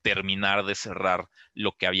cómo terminar de cerrar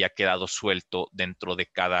lo que había quedado suelto dentro de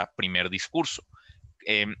cada primer discurso.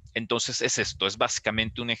 Entonces es esto, es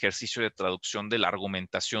básicamente un ejercicio de traducción de la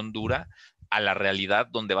argumentación dura a la realidad,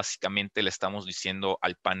 donde básicamente le estamos diciendo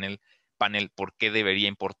al panel, ¿por qué debería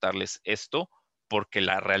importarles esto? Porque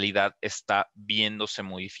la realidad está viéndose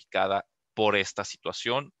modificada por esta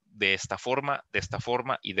situación, de esta forma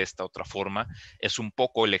y de esta otra forma. Es un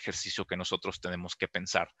poco el ejercicio que nosotros tenemos que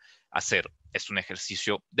pensar hacer. Es un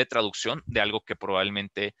ejercicio de traducción de algo que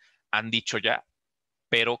probablemente han dicho ya,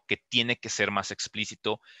 pero que tiene que ser más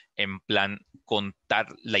explícito en plan contar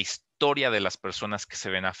la historia de las personas que se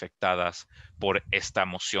ven afectadas por esta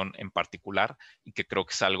moción en particular, y que creo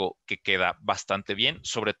que es algo que queda bastante bien,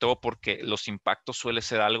 sobre todo porque los impactos suele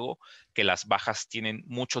ser algo que las bajas tienen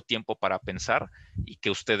mucho tiempo para pensar y que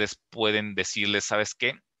ustedes pueden decirles, ¿sabes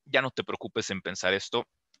qué? Ya no te preocupes en pensar esto,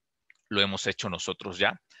 lo hemos hecho nosotros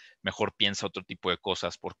ya, mejor piensa otro tipo de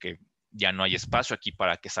cosas porque ya no hay espacio aquí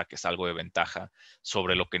para que saques algo de ventaja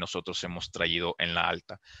sobre lo que nosotros hemos traído en la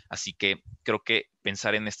alta. Así que creo que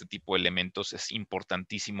pensar en este tipo de elementos es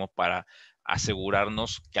importantísimo para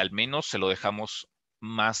asegurarnos que al menos se lo dejamos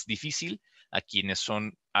más difícil a quienes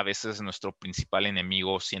son a veces nuestro principal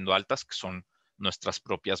enemigo siendo altas, que son nuestras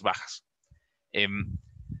propias bajas.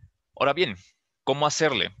 Ahora bien, ¿cómo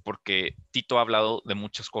hacerle? Porque Tito ha hablado de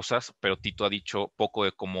muchas cosas, pero Tito ha dicho poco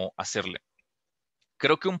de cómo hacerle.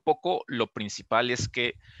 Creo que un poco lo principal es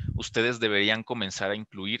que ustedes deberían comenzar a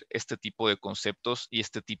incluir este tipo de conceptos y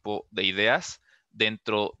este tipo de ideas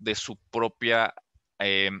dentro de su propia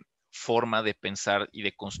eh, forma de pensar y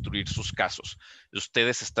de construir sus casos.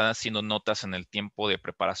 Ustedes están haciendo notas en el tiempo de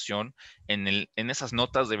preparación. En esas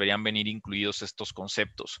notas deberían venir incluidos estos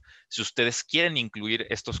conceptos. Si ustedes quieren incluir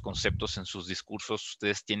estos conceptos en sus discursos,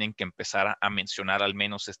 ustedes tienen que empezar a mencionar al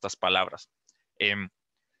menos estas palabras.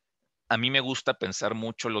 A mí me gusta pensar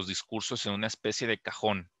mucho los discursos en una especie de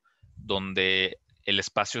cajón donde el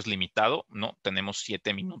espacio es limitado, ¿no? Tenemos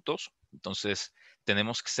 7 minutos, entonces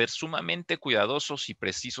tenemos que ser sumamente cuidadosos y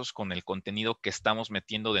precisos con el contenido que estamos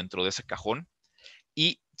metiendo dentro de ese cajón.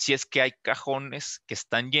 Y si es que hay cajones que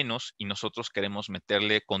están llenos y nosotros queremos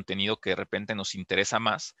meterle contenido que de repente nos interesa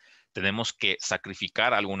más, tenemos que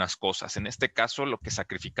sacrificar algunas cosas. En este caso, lo que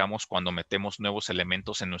sacrificamos cuando metemos nuevos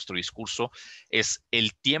elementos en nuestro discurso es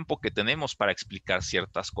el tiempo que tenemos para explicar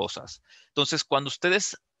ciertas cosas. Entonces, cuando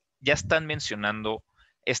ustedes ya están mencionando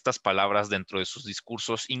estas palabras dentro de sus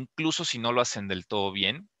discursos, incluso si no lo hacen del todo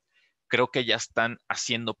bien, creo que ya están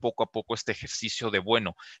haciendo poco a poco este ejercicio de,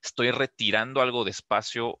 bueno, estoy retirando algo de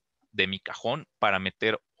espacio de mi cajón para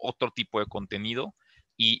meter otro tipo de contenido,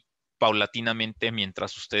 y paulatinamente,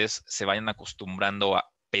 mientras ustedes se vayan acostumbrando a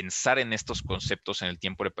pensar en estos conceptos en el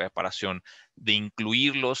tiempo de preparación, de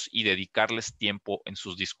incluirlos y dedicarles tiempo en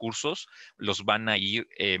sus discursos, los van a ir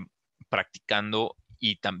practicando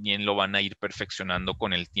y también lo van a ir perfeccionando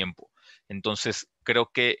con el tiempo. Entonces, creo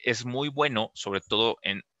que es muy bueno, sobre todo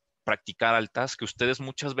en practicar altas, que ustedes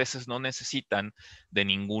muchas veces no necesitan de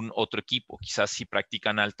ningún otro equipo. Quizás si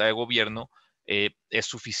practican alta de gobierno, es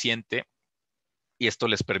suficiente, y esto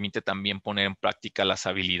les permite también poner en práctica las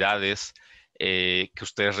habilidades que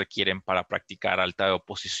ustedes requieren para practicar alta de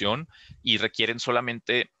oposición, y requieren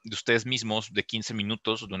solamente de ustedes mismos de 15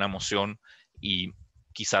 minutos de una moción y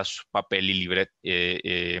quizás papel y libret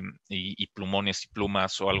y plumones y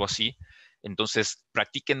plumas o algo así. Entonces,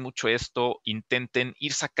 practiquen mucho esto, intenten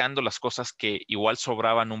ir sacando las cosas que igual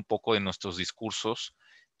sobraban un poco de nuestros discursos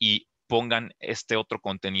y pongan este otro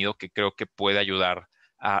contenido que creo que puede ayudar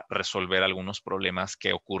a resolver algunos problemas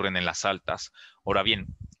que ocurren en las altas. Ahora bien,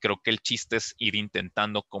 creo que el chiste es ir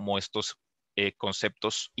intentando cómo estos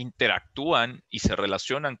conceptos interactúan y se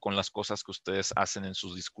relacionan con las cosas que ustedes hacen en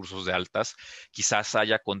sus discursos de altas. Quizás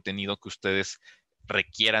haya contenido que ustedes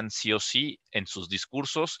requieran sí o sí en sus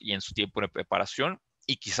discursos y en su tiempo de preparación,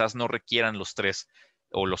 y quizás no requieran los 3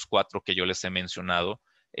 o los 4 que yo les he mencionado,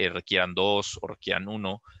 requieran 2 o requieran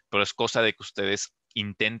 1, pero es cosa de que ustedes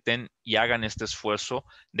intenten y hagan este esfuerzo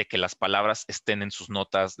de que las palabras estén en sus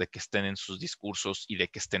notas, de que estén en sus discursos y de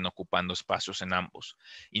que estén ocupando espacios en ambos.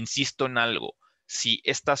 Insisto en algo: si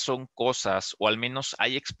estas son cosas, o al menos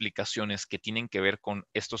hay explicaciones que tienen que ver con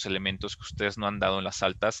estos elementos que ustedes no han dado en las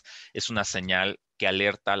altas, es una señal que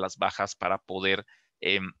alerta a las bajas para poder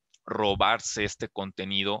robarse este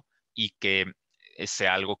contenido y que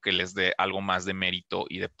sea algo que les dé algo más de mérito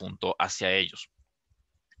y de punto hacia ellos.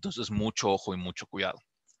 Entonces, mucho ojo y mucho cuidado.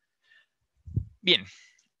 Bien,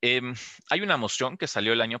 hay una moción que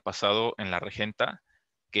salió el año pasado en la Regenta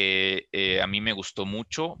que a mí me gustó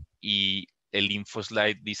mucho, y el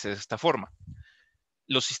infoslide dice de esta forma: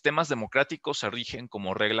 los sistemas democráticos se rigen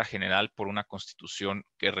como regla general por una constitución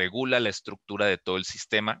que regula la estructura de todo el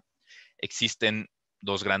sistema. Existen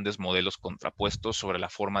dos grandes modelos contrapuestos sobre la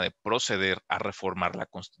forma de proceder a reformar la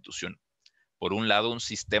constitución. Por un lado, un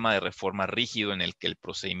sistema de reforma rígido en el que el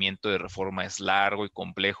procedimiento de reforma es largo y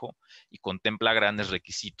complejo y contempla grandes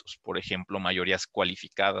requisitos, por ejemplo, mayorías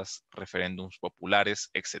cualificadas, referéndums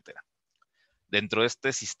populares, etc. Dentro de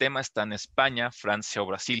este sistema están España, Francia o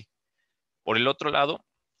Brasil. Por el otro lado,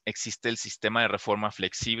 existe el sistema de reforma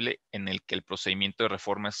flexible en el que el procedimiento de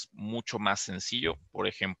reforma es mucho más sencillo. Por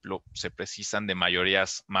ejemplo, se precisan de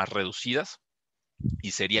mayorías más reducidas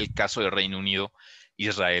y sería el caso de Reino Unido,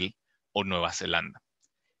 Israel o Nueva Zelanda.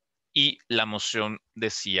 Y la moción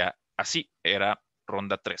decía así, era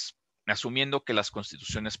ronda 3. Asumiendo que las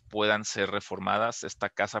constituciones puedan ser reformadas, esta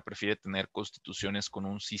casa prefiere tener constituciones con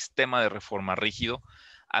un sistema de reforma rígido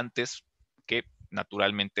antes que,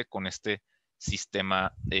 naturalmente, con este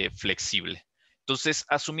sistema flexible. Entonces,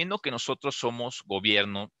 asumiendo que nosotros somos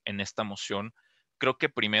gobierno en esta moción, creo que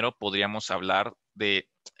primero podríamos hablar de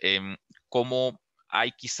cómo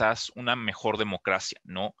hay quizás una mejor democracia,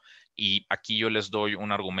 ¿no? Y aquí yo les doy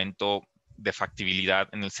un argumento de factibilidad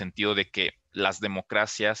en el sentido de que las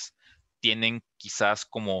democracias tienen quizás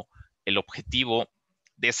como el objetivo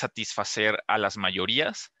de satisfacer a las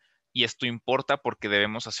mayorías y esto importa porque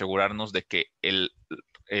debemos asegurarnos de que el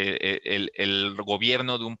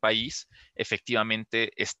gobierno de un país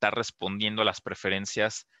efectivamente está respondiendo a las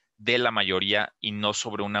preferencias de la mayoría y no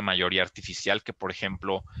sobre una mayoría artificial que, por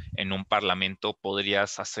ejemplo, en un parlamento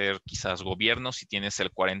podrías hacer quizás gobierno si tienes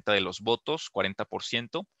el 40 de los votos,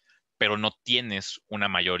 40%, pero no tienes una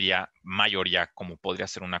mayoría como podría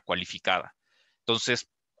ser una cualificada.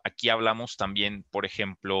 Entonces, aquí hablamos también, por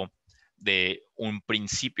ejemplo, de un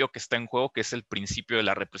principio que está en juego, que es el principio de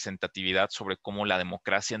la representatividad sobre cómo la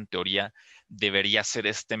democracia en teoría debería ser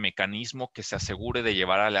este mecanismo que se asegure de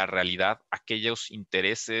llevar a la realidad aquellos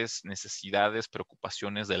intereses, necesidades,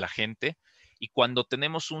 preocupaciones de la gente. Y cuando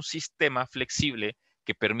tenemos un sistema flexible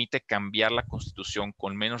que permite cambiar la constitución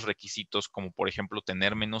con menos requisitos, como por ejemplo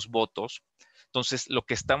tener menos votos, entonces lo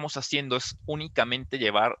que estamos haciendo es únicamente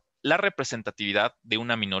llevar la representatividad de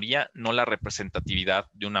una minoría, no la representatividad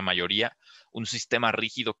de una mayoría. Un sistema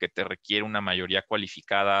rígido que te requiere una mayoría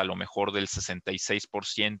cualificada, a lo mejor del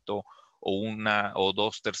 66% o una o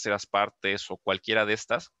dos terceras partes o cualquiera de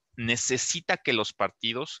estas, necesita que los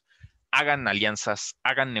partidos hagan alianzas,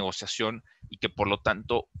 hagan negociación y que por lo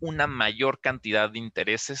tanto una mayor cantidad de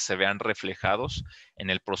intereses se vean reflejados en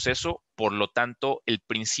el proceso. Por lo tanto, el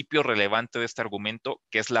principio relevante de este argumento,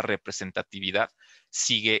 que es la representatividad,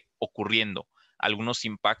 sigue ocurriendo. Algunos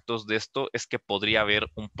impactos de esto es que podría haber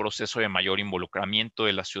un proceso de mayor involucramiento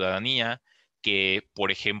de la ciudadanía, que,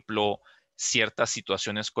 por ejemplo, ciertas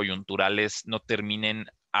situaciones coyunturales no terminen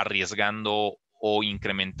arriesgando o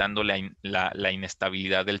incrementando la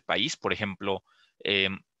inestabilidad del país. Por ejemplo,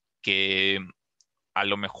 que a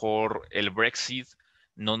lo mejor el Brexit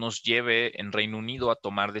no nos lleve en Reino Unido a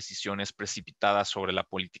tomar decisiones precipitadas sobre la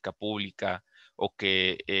política pública o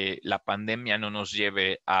que la pandemia no nos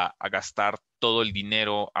lleve a gastar todo el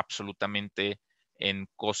dinero absolutamente en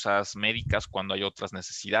cosas médicas cuando hay otras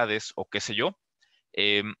necesidades o qué sé yo.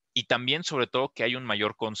 Y también, sobre todo, que hay un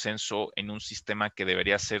mayor consenso en un sistema que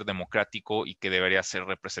debería ser democrático y que debería ser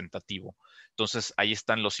representativo. Entonces, ahí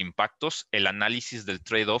están los impactos. El análisis del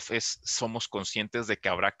trade-off es, somos conscientes de que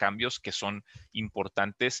habrá cambios que son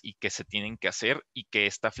importantes y que se tienen que hacer y que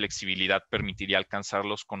esta flexibilidad permitiría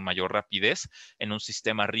alcanzarlos con mayor rapidez. En un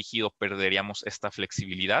sistema rígido perderíamos esta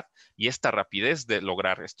flexibilidad y esta rapidez de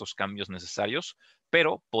lograr estos cambios necesarios,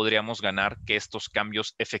 pero podríamos ganar que estos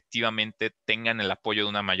cambios efectivamente tengan el apoyo de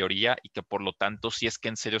una mayoría y que por lo tanto, si es que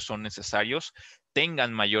en serio son necesarios,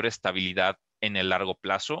 tengan mayor estabilidad en el largo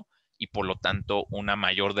plazo y por lo tanto una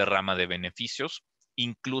mayor derrama de beneficios,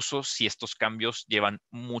 incluso si estos cambios llevan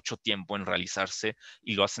mucho tiempo en realizarse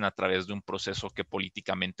y lo hacen a través de un proceso que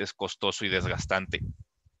políticamente es costoso y desgastante.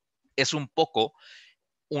 Es un poco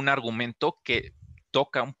un argumento que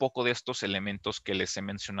toca un poco de estos elementos que les he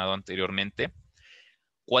mencionado anteriormente.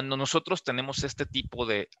 Cuando nosotros tenemos este tipo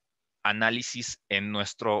de análisis en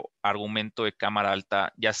nuestro argumento de cámara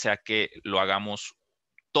alta, ya sea que lo hagamos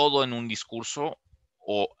todo en un discurso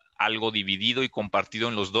o algo dividido y compartido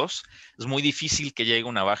en los dos, es muy difícil que llegue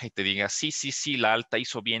una baja y te diga, sí, sí, sí, la alta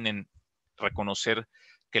hizo bien en reconocer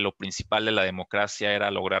que lo principal de la democracia era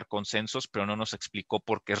lograr consensos, pero no nos explicó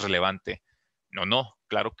por qué es relevante. No, no,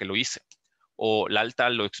 claro que lo hice. O la alta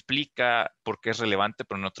lo explica porque es relevante,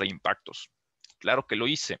 pero no trae impactos. Claro que lo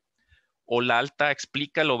hice. O la alta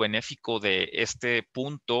explica lo benéfico de este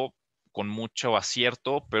punto con mucho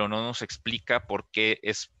acierto, pero no nos explica por qué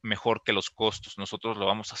es mejor que los costos. Nosotros lo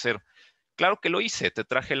vamos a hacer. Claro que lo hice, te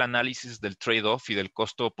traje el análisis del trade-off y del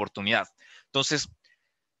costo de oportunidad. Entonces,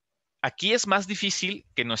 aquí es más difícil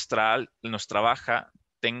que nuestra baja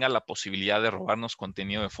tenga la posibilidad de robarnos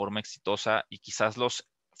contenido de forma exitosa y quizás los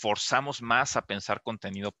forzamos más a pensar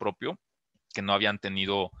contenido propio que no habían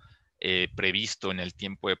tenido previsto en el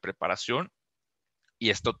tiempo de preparación. y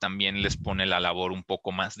esto también les pone la labor un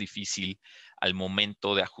poco más difícil al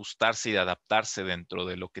momento de ajustarse y de adaptarse dentro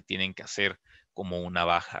de lo que tienen que hacer como una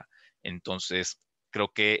baja. Entonces,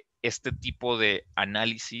 creo que este tipo de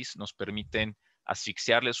análisis nos permiten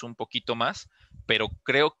asfixiarles un poquito más, pero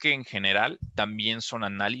creo que en general también son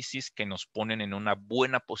análisis que nos ponen en una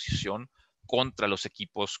buena posición contra los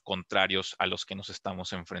equipos contrarios a los que nos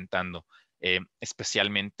estamos enfrentando,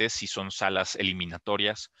 especialmente si son salas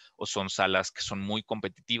eliminatorias o son salas que son muy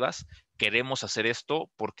competitivas. Queremos hacer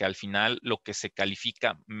esto porque al final lo que se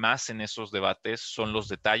califica más en esos debates son los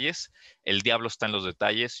detalles. El diablo está en los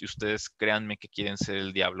detalles y ustedes créanme que quieren ser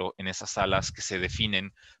el diablo en esas salas que se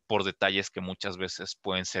definen por detalles que muchas veces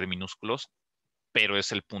pueden ser minúsculos, pero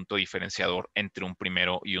es el punto diferenciador entre un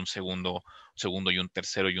primero y un segundo y un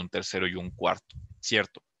tercero y un tercero y un cuarto,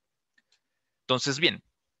 ¿cierto? Entonces, bien,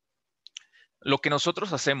 lo que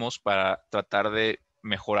nosotros hacemos para tratar de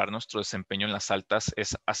mejorar nuestro desempeño en las altas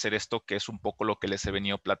es hacer esto que es un poco lo que les he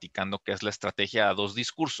venido platicando, que es la estrategia a dos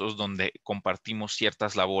discursos, donde compartimos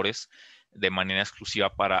ciertas labores de manera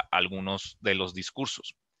exclusiva para algunos de los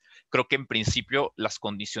discursos. Creo que en principio las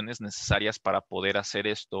condiciones necesarias para poder hacer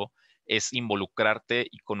esto es involucrarte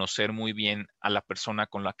y conocer muy bien a la persona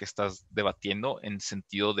con la que estás debatiendo, en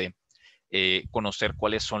sentido de conocer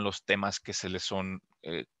cuáles son los temas que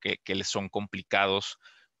que les son complicados,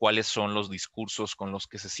 cuáles son los discursos con los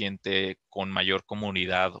que se siente con mayor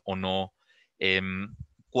comodidad o no, eh,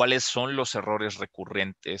 cuáles son los errores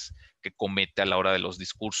recurrentes que comete a la hora de los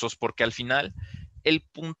discursos, porque al final el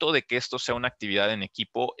punto de que esto sea una actividad en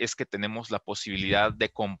equipo es que tenemos la posibilidad de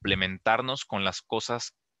complementarnos con las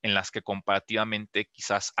cosas en las que comparativamente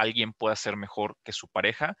quizás alguien pueda ser mejor que su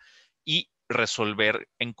pareja y resolver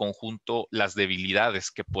en conjunto las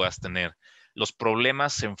debilidades que puedas tener. Los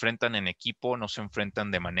problemas se enfrentan en equipo, no se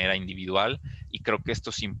enfrentan de manera individual, y creo que esto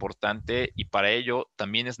es importante, y para ello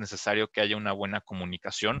también es necesario que haya una buena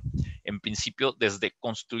comunicación. En principio, desde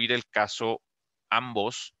construir el caso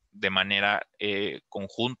ambos de manera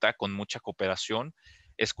conjunta, con mucha cooperación.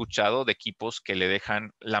 He escuchado de equipos que le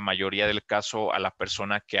dejan la mayoría del caso a la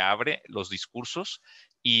persona que abre los discursos,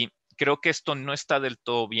 y creo que esto no está del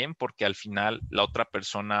todo bien, porque al final la otra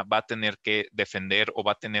persona va a tener que defender o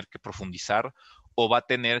va a tener que profundizar o va a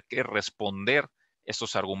tener que responder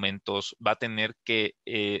esos argumentos, va a tener que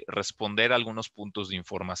responder algunos puntos de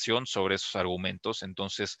información sobre esos argumentos.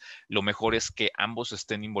 Entonces, lo mejor es que ambos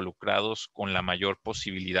estén involucrados con la mayor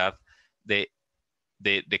posibilidad de,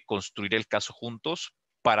 de construir el caso juntos,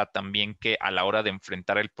 para también que a la hora de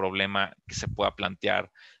enfrentar el problema que se pueda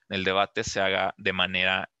plantear en el debate se haga de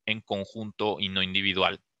manera en conjunto y no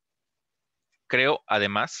individual. Creo,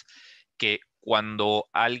 además, que cuando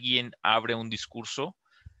alguien abre un discurso,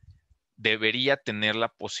 debería tener la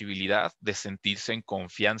posibilidad de sentirse en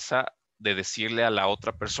confianza, de decirle a la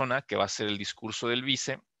otra persona que va a hacer el discurso del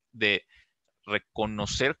vice, de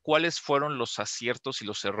reconocer cuáles fueron los aciertos y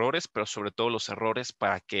los errores, pero sobre todo los errores,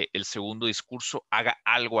 para que el segundo discurso haga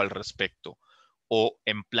algo al respecto. O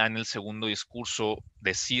en plan el segundo discurso,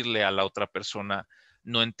 decirle a la otra persona,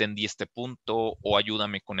 no entendí este punto, o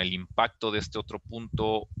ayúdame con el impacto de este otro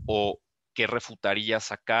punto, o qué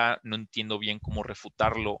refutarías acá, no entiendo bien cómo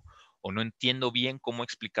refutarlo, o no entiendo bien cómo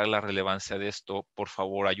explicar la relevancia de esto, por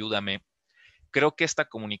favor ayúdame. Creo que esta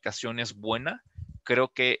comunicación es buena.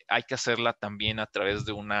 Creo que hay que hacerla también a través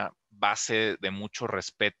de una base de mucho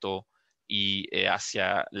respeto y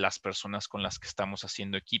hacia las personas con las que estamos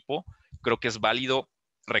haciendo equipo. Creo que es válido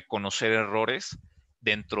reconocer errores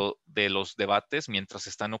dentro de los debates mientras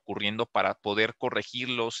están ocurriendo, para poder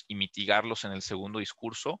corregirlos y mitigarlos en el segundo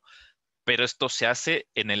discurso, pero esto se hace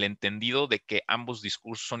en el entendido de que ambos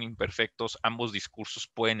discursos son imperfectos, ambos discursos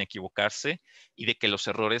pueden equivocarse, y de que los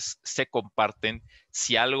errores se comparten.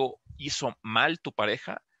 Si algo hizo mal tu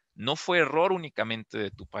pareja, no fue error únicamente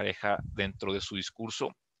de tu pareja dentro de su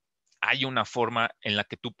discurso. Hay una forma en la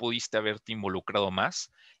que tú pudiste haberte involucrado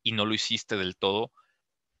más y no lo hiciste del todo.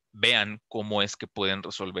 Vean cómo es que pueden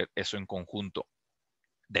resolver eso en conjunto.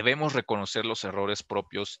 Debemos reconocer los errores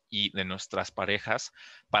propios y de nuestras parejas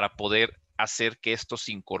para poder hacer que esto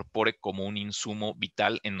se incorpore como un insumo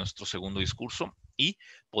vital en nuestro segundo discurso y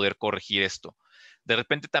poder corregir esto. De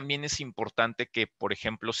repente también es importante que, por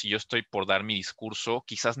ejemplo, si yo estoy por dar mi discurso,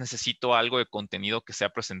 quizás necesito algo de contenido que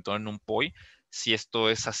sea presentado en un POI. Si esto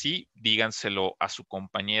es así, díganselo a su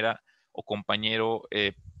compañera o compañero,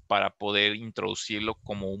 para poder introducirlo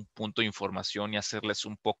como un punto de información y hacerles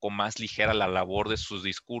un poco más ligera la labor de sus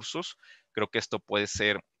discursos. Creo que esto puede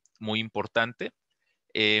ser muy importante.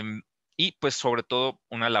 Eh, y pues sobre todo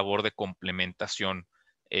una labor de complementación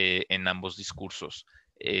en ambos discursos.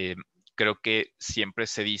 Eh, Creo que siempre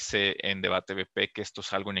se dice en debate BP que esto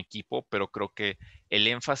es algo en equipo, pero creo que el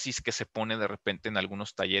énfasis que se pone de repente en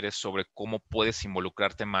algunos talleres sobre cómo puedes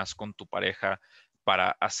involucrarte más con tu pareja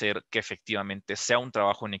para hacer que efectivamente sea un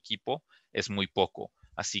trabajo en equipo es muy poco.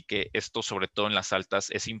 Así que esto, sobre todo en las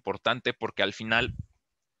altas, es importante porque al final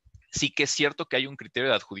sí que es cierto que hay un criterio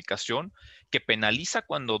de adjudicación que penaliza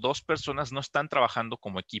cuando dos personas no están trabajando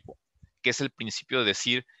como equipo, que es el principio de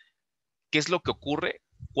decir qué es lo que ocurre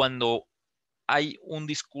cuando hay un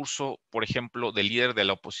discurso, por ejemplo, del líder de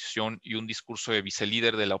la oposición y un discurso de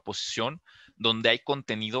vicelíder de la oposición, donde hay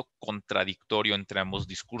contenido contradictorio entre ambos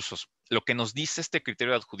discursos. Lo que nos dice este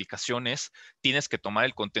criterio de adjudicación es, tienes que tomar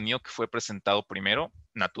el contenido que fue presentado primero,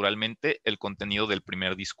 naturalmente, el contenido del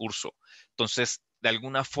primer discurso. Entonces, de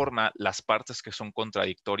alguna forma, las partes que son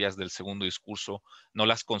contradictorias del segundo discurso no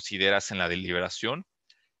las consideras en la deliberación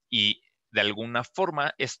y de alguna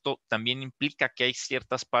forma esto también implica que hay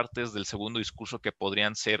ciertas partes del segundo discurso que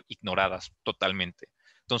podrían ser ignoradas totalmente.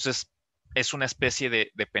 Entonces, es una especie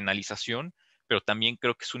de penalización, pero también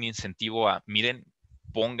creo que es un incentivo a, miren,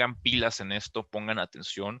 pongan pilas en esto, pongan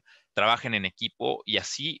atención, trabajen en equipo y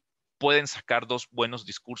así pueden sacar dos buenos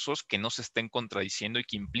discursos que no se estén contradiciendo y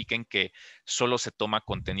que impliquen que solo se toma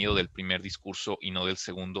contenido del primer discurso y no del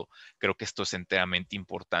segundo. Creo que esto es enteramente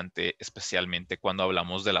importante, especialmente cuando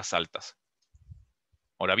hablamos de las altas.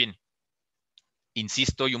 Ahora bien,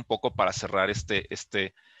 insisto y un poco para cerrar este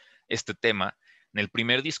tema, en el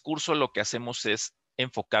primer discurso lo que hacemos es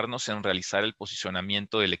enfocarnos en realizar el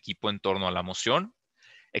posicionamiento del equipo en torno a la moción,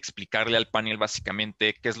 explicarle al panel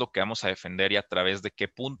básicamente qué es lo que vamos a defender y a través de qué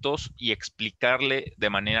puntos y explicarle de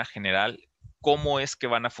manera general cómo es que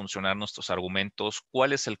van a funcionar nuestros argumentos,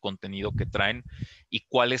 cuál es el contenido que traen y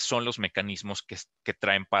cuáles son los mecanismos que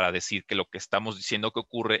traen para decir que lo que estamos diciendo que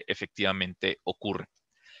ocurre efectivamente ocurre.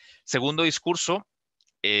 Segundo discurso,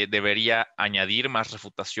 debería añadir más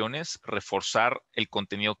refutaciones, reforzar el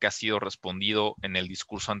contenido que ha sido respondido en el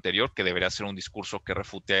discurso anterior, que debería ser un discurso que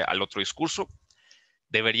refute al otro discurso.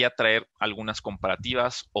 Debería traer algunas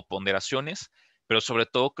comparativas o ponderaciones, pero sobre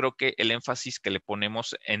todo creo que el énfasis que le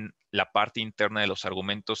ponemos en la parte interna de los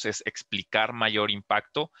argumentos es explicar mayor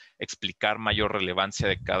impacto, explicar mayor relevancia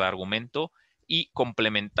de cada argumento y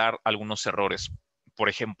complementar algunos errores. Por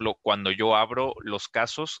ejemplo, cuando yo abro los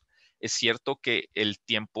casos, es cierto que el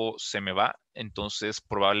tiempo se me va, entonces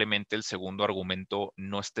probablemente el segundo argumento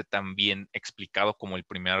no esté tan bien explicado como el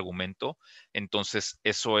primer argumento. Entonces,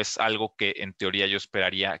 eso es algo que en teoría yo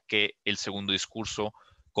esperaría que el segundo discurso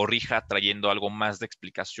corrija trayendo algo más de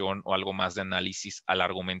explicación o algo más de análisis al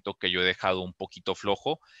argumento que yo he dejado un poquito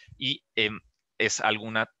flojo y es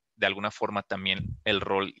de alguna forma también el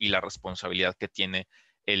rol y la responsabilidad que tiene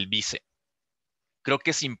el vice. Creo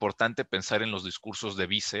que es importante pensar en los discursos de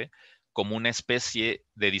vice como una especie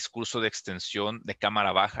de discurso de extensión de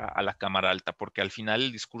cámara baja a la cámara alta, porque al final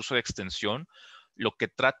el discurso de extensión lo que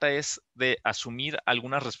trata es de asumir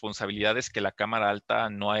algunas responsabilidades que la cámara alta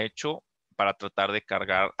no ha hecho para tratar de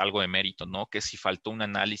cargar algo de mérito, ¿no? Que si faltó un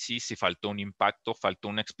análisis, si faltó un impacto, faltó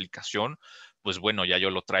una explicación, pues bueno, ya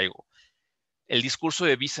yo lo traigo. El discurso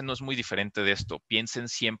de Vice no es muy diferente de esto. Piensen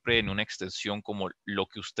siempre en una extensión como lo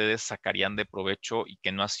que ustedes sacarían de provecho y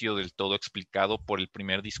que no ha sido del todo explicado por el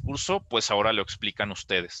primer discurso, pues ahora lo explican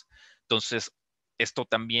ustedes. Entonces, esto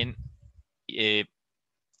también eh,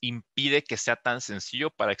 impide que sea tan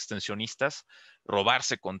sencillo para extensionistas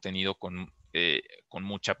robarse contenido con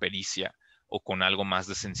mucha pericia o con algo más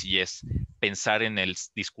de sencillez. Pensar en el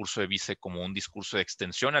discurso de Vice como un discurso de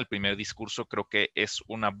extensión al primer discurso creo que es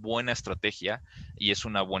una buena estrategia y es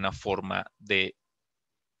una buena forma de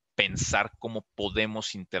pensar cómo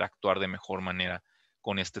podemos interactuar de mejor manera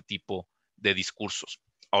con este tipo de discursos.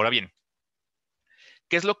 Ahora bien,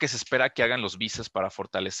 ¿qué es lo que se espera que hagan los vices para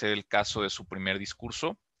fortalecer el caso de su primer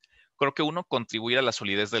discurso? Creo que uno, contribuir a la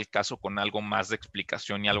solidez del caso con algo más de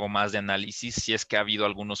explicación y algo más de análisis si es que ha habido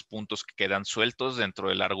algunos puntos que quedan sueltos dentro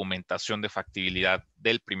de la argumentación de factibilidad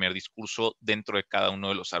del primer discurso dentro de cada uno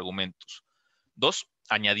de los argumentos. Dos,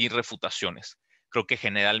 añadir refutaciones. Creo que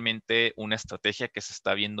generalmente una estrategia que se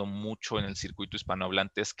está viendo mucho en el circuito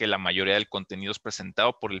hispanohablante es que la mayoría del contenido es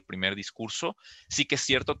presentado por el primer discurso. Sí que es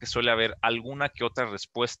cierto que suele haber alguna que otra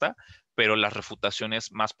respuesta, pero las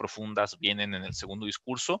refutaciones más profundas vienen en el segundo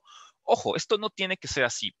discurso. Ojo, esto no tiene que ser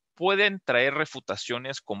así. Pueden traer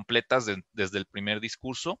refutaciones completas desde el primer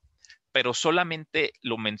discurso, pero solamente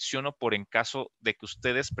lo menciono por en caso de que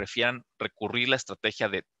ustedes prefieran recurrir a la estrategia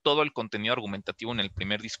de todo el contenido argumentativo en el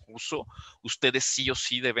primer discurso, ustedes sí o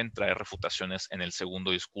sí deben traer refutaciones en el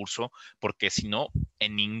segundo discurso, porque si no,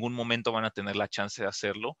 en ningún momento van a tener la chance de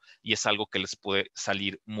hacerlo y es algo que les puede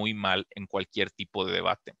salir muy mal en cualquier tipo de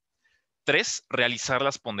debate. 3, realizar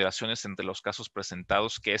las ponderaciones entre los casos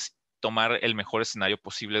presentados, que es tomar el mejor escenario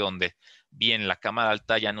posible donde, bien, la Cámara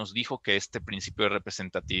Alta ya nos dijo que este principio de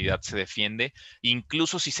representatividad se defiende.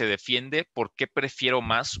 Incluso si se defiende, ¿por qué prefiero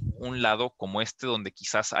más un lado como este donde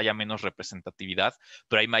quizás haya menos representatividad,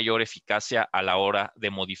 pero hay mayor eficacia a la hora de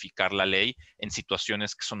modificar la ley en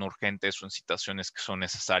situaciones que son urgentes o en situaciones que son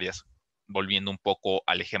necesarias? Volviendo un poco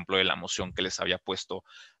al ejemplo de la moción que les había puesto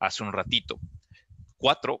hace un ratito.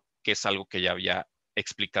 4, que es algo que ya había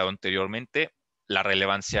explicado anteriormente, la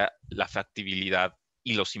relevancia, la factibilidad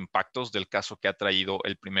y los impactos del caso que ha traído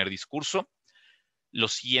el primer discurso. Lo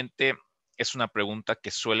siguiente es una pregunta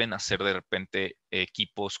que suelen hacer de repente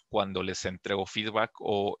equipos cuando les entrego feedback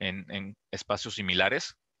o en espacios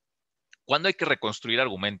similares. ¿Cuándo hay que reconstruir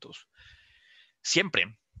argumentos?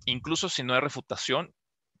 Siempre, incluso si no hay refutación.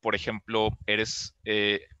 Por ejemplo, eres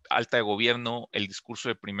alta de gobierno, el discurso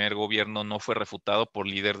de primer gobierno no fue refutado por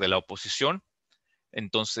líder de la oposición.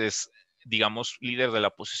 Entonces, digamos, líder de la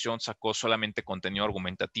oposición sacó solamente contenido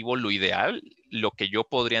argumentativo. Lo ideal, lo que yo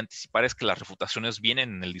podría anticipar es que las refutaciones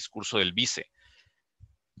vienen en el discurso del vice.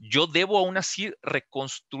 Yo debo aún así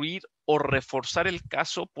reconstruir o reforzar el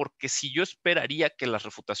caso, porque si yo esperaría que las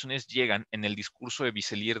refutaciones llegan en el discurso de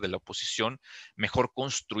vicelíder de la oposición, mejor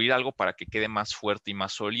construir algo para que quede más fuerte y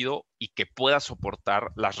más sólido y que pueda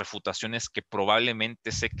soportar las refutaciones que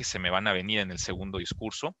probablemente sé que se me van a venir en el segundo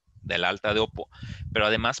discurso de la alta de Opo, pero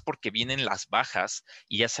además porque vienen las bajas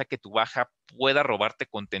y ya sea que tu baja pueda robarte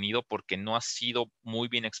contenido porque no ha sido muy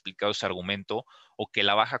bien explicado ese argumento, o que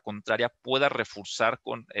la baja contraria pueda refutar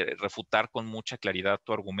con mucha claridad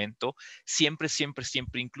tu argumento. Siempre, siempre,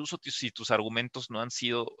 siempre, incluso si tus argumentos no han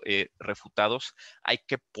sido refutados, hay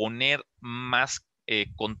que poner más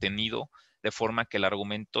contenido de forma que el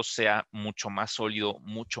argumento sea mucho más sólido,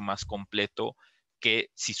 mucho más completo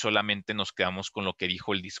que si solamente nos quedamos con lo que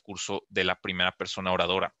dijo el discurso de la primera persona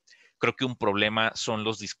oradora. Creo que un problema son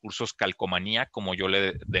los discursos calcomanía, como yo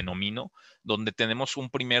le denomino, donde tenemos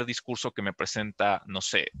un primer discurso que me presenta, no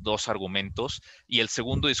sé, 2 argumentos, y el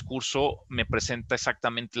segundo discurso me presenta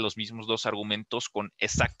exactamente los mismos 2 argumentos con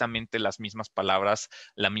exactamente las mismas palabras,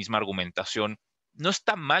 la misma argumentación. No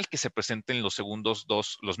está mal que se presenten los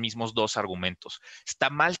mismos 2 argumentos. Está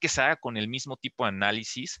mal que se haga con el mismo tipo de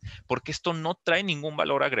análisis, porque esto no trae ningún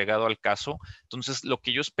valor agregado al caso. Entonces, lo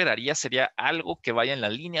que yo esperaría sería algo que vaya en la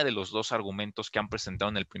línea de los 2 argumentos que han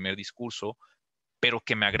presentado en el primer discurso, pero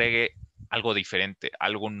que me agregue algo diferente,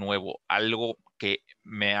 algo nuevo, algo que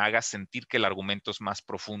me haga sentir que el argumento es más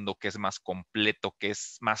profundo, que es más completo, que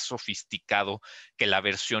es más sofisticado que la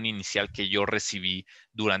versión inicial que yo recibí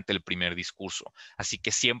durante el primer discurso. Así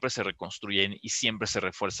que siempre se reconstruyen y siempre se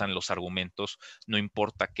refuerzan los argumentos, no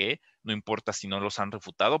importa qué, no importa si no los han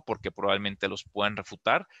refutado, porque probablemente los puedan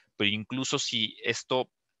refutar, pero incluso si esto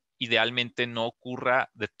idealmente no ocurra,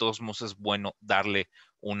 de todos modos es bueno darle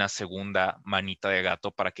una segunda manita de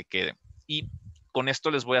gato para que quede. Y con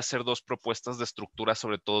esto les voy a hacer 2 propuestas de estructura,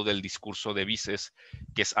 sobre todo del discurso de vices,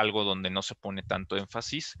 que es algo donde no se pone tanto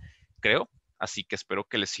énfasis, creo, así que espero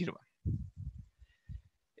que les sirva.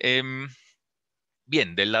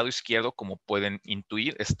 Bien, del lado izquierdo, como pueden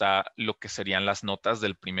intuir, está lo que serían las notas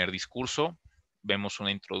del primer discurso. Vemos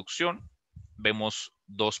una introducción, vemos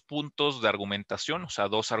 2 puntos de argumentación, o sea,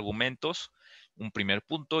 2 argumentos, un primer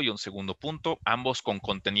punto y un segundo punto, ambos con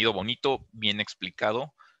contenido bonito, bien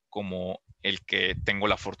explicado, como el que tengo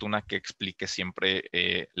la fortuna que explique siempre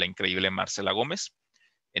la increíble Marcela Gómez.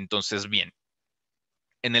 Entonces, bien,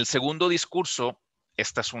 en el segundo discurso,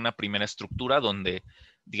 esta es una primera estructura donde,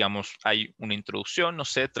 digamos, hay una introducción, no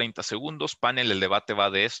sé, 30 segundos, panel, el debate va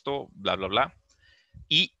de esto, bla, bla, bla,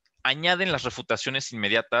 y añaden las refutaciones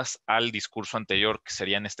inmediatas al discurso anterior, que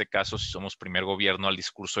sería en este caso, si somos primer gobierno, al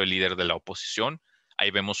discurso del líder de la oposición. Ahí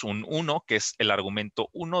vemos un 1, que es el argumento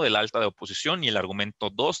 1 de la alta de oposición y el argumento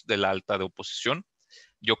 2 de la alta de oposición.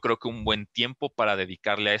 Yo creo que un buen tiempo para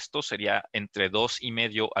dedicarle a esto sería entre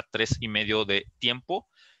 2,5 a 3,5 de tiempo,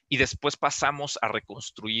 y después pasamos a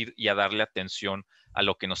reconstruir y a darle atención a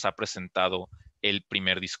lo que nos ha presentado el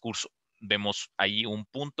primer discurso. Vemos ahí un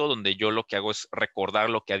punto donde yo lo que hago es recordar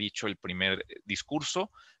lo que ha dicho el primer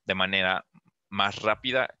discurso de manera más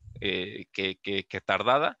rápida que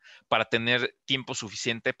tardada, para tener tiempo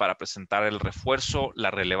suficiente para presentar el refuerzo,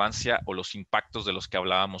 la relevancia o los impactos de los que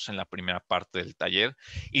hablábamos en la primera parte del taller.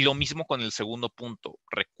 Y lo mismo con el segundo punto.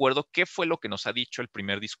 Recuerdo qué fue lo que nos ha dicho el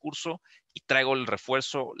primer discurso y traigo el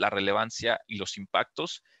refuerzo, la relevancia y los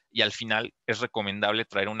impactos. Y al final es recomendable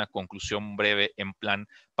traer una conclusión breve en plan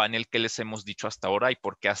panel, qué les hemos dicho hasta ahora y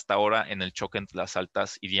por qué hasta ahora en el choque entre las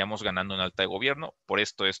altas iríamos ganando en alta de gobierno por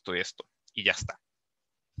esto, esto y esto. Y ya está.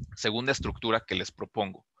 Segunda estructura que les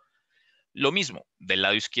propongo. Lo mismo, del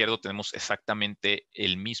lado izquierdo tenemos exactamente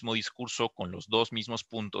el mismo discurso con los dos mismos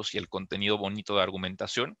puntos y el contenido bonito de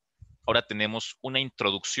argumentación. Ahora tenemos una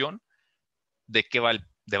introducción de qué va el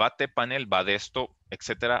debate, panel, va de esto,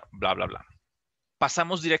 etcétera, bla, bla, bla.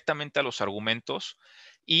 Pasamos directamente a los argumentos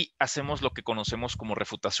y hacemos lo que conocemos como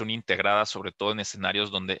refutación integrada, sobre todo en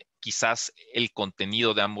escenarios donde quizás el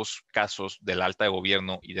contenido de ambos casos, del alta de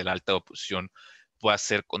gobierno y del alta de oposición, pueda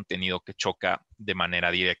ser contenido que choca de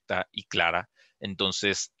manera directa y clara.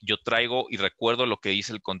 Entonces, yo traigo y recuerdo lo que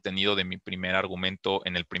dice el contenido de mi primer argumento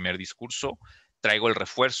en el primer discurso, traigo el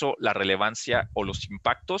refuerzo, la relevancia o los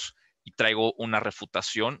impactos y traigo una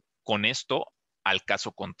refutación con esto al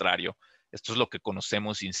caso contrario. Esto es lo que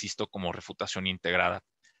conocemos, insisto, como refutación integrada.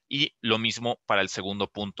 Y lo mismo para el segundo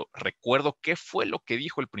punto. Recuerdo qué fue lo que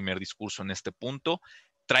dijo el primer discurso en este punto.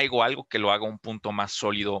 Traigo algo que lo haga un punto más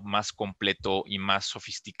sólido, más completo y más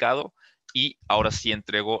sofisticado. Y ahora sí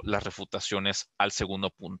entrego las refutaciones al segundo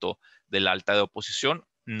punto de la alta de oposición.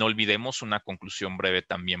 No olvidemos una conclusión breve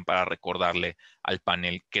también para recordarle al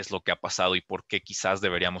panel qué es lo que ha pasado y por qué quizás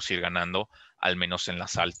deberíamos ir ganando, al menos en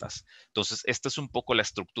las altas. Entonces, esta es un poco la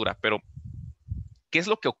estructura, pero ¿qué es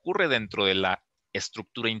lo que ocurre dentro de la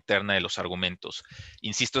estructura interna de los argumentos?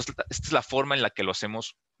 Insisto, esta es la forma en la que lo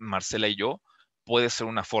hacemos Marcela y yo. Puede ser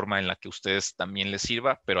una forma en la que a ustedes también les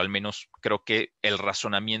sirva, pero al menos creo que el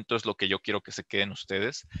razonamiento es lo que yo quiero que se queden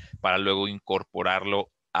ustedes para luego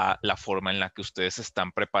incorporarlo a la forma en la que ustedes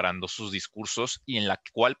están preparando sus discursos y en la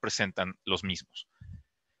cual presentan los mismos.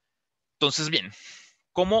 Entonces, bien,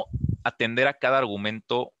 ¿cómo atender a cada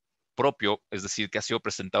argumento propio, es decir, que ha sido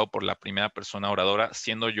presentado por la primera persona oradora,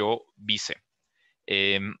 siendo yo vice?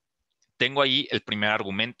 Eh, Tengo ahí el primer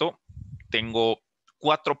argumento, tengo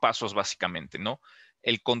 4 pasos básicamente, ¿no?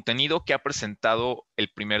 El contenido que ha presentado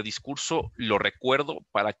el primer discurso lo recuerdo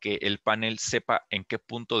para que el panel sepa en qué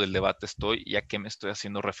punto del debate estoy y a qué me estoy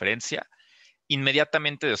haciendo referencia.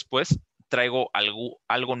 Inmediatamente después traigo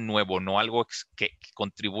algo nuevo, ¿no? Algo que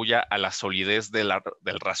contribuya a la solidez del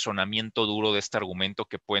razonamiento duro de este argumento,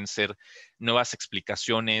 que pueden ser nuevas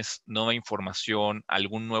explicaciones, nueva información,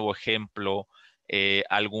 algún nuevo ejemplo,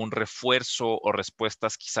 algún refuerzo o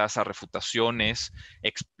respuestas quizás a refutaciones,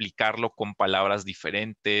 explicarlo con palabras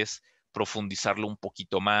diferentes, profundizarlo un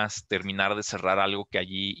poquito más, terminar de cerrar algo que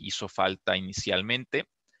allí hizo falta inicialmente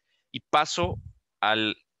y paso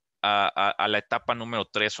al, a la etapa número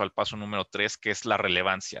 3 o al paso número 3, que es la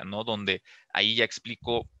relevancia, ¿no? Donde ahí ya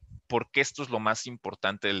explico por qué esto es lo más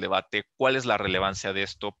importante del debate, cuál es la relevancia de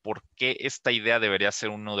esto, por qué esta idea debería ser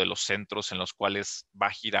uno de los centros en los cuales va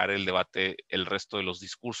a girar el debate el resto de los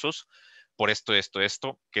discursos, por esto,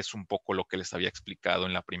 que es un poco lo que les había explicado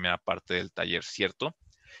en la primera parte del taller, ¿cierto?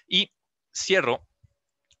 Y cierro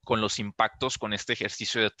con los impactos, con este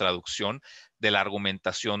ejercicio de traducción de la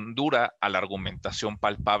argumentación dura a la argumentación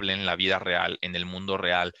palpable en la vida real, en el mundo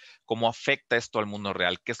real. ¿Cómo afecta esto al mundo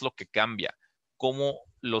real? ¿Qué es lo que cambia? ¿Cómo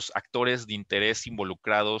los actores de interés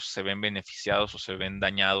involucrados se ven beneficiados o se ven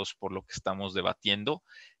dañados por lo que estamos debatiendo?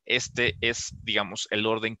 Este es, digamos, el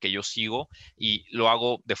orden que yo sigo y lo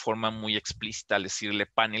hago de forma muy explícita al decirle,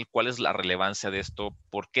 panel, ¿cuál es la relevancia de esto?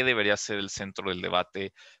 ¿Por qué debería ser el centro del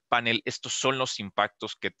debate? Panel, estos son los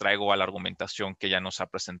impactos que traigo a la argumentación que ya nos ha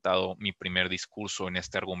presentado mi primer discurso en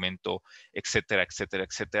este argumento, etcétera, etcétera,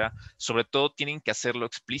 etcétera. Sobre todo tienen que hacerlo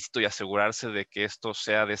explícito y asegurarse de que esto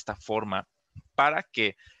sea de esta forma para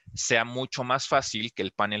que sea mucho más fácil que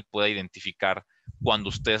el panel pueda identificar cuando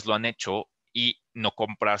ustedes lo han hecho y no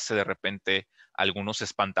comprarse de repente algunos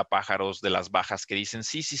espantapájaros de las bajas que dicen,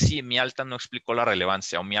 sí, sí, sí, mi alta no explicó la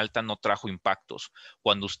relevancia o mi alta no trajo impactos,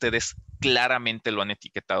 cuando ustedes claramente lo han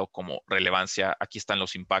etiquetado como relevancia. Aquí están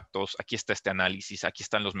los impactos, aquí está este análisis, aquí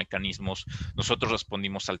están los mecanismos, nosotros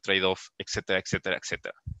respondimos al trade-off, etcétera, etcétera,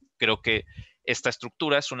 etcétera. Creo que esta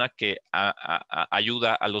estructura es una que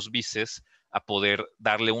ayuda a los vices a poder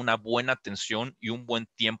darle una buena atención y un buen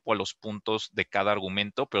tiempo a los puntos de cada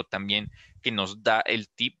argumento, pero también que nos da el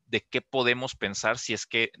tip de qué podemos pensar si es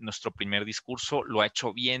que nuestro primer discurso lo ha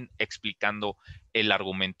hecho bien explicando el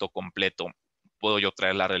argumento completo. Puedo yo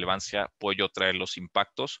traer la relevancia, puedo yo traer los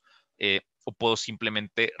impactos, o puedo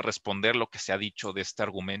simplemente responder lo que se ha dicho de este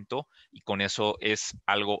argumento y con eso es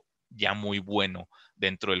algo ya muy bueno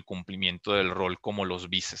dentro del cumplimiento del rol como los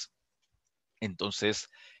vices. Entonces,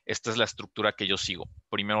 esta es la estructura que yo sigo.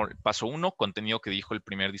 Primero, paso 1, contenido que dijo el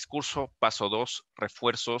primer discurso. Paso 2,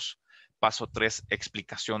 refuerzos. Paso 3,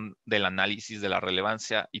 explicación del análisis de la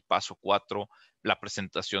relevancia. Y paso 4, la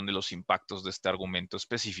presentación de los impactos de este argumento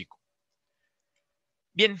específico.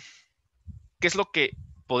 Bien, ¿qué es lo que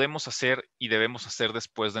podemos hacer y debemos hacer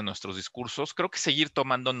después de nuestros discursos? Creo que seguir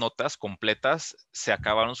tomando notas completas. Se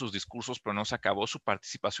acabaron sus discursos, pero no se acabó su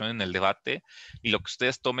participación en el debate. Y lo que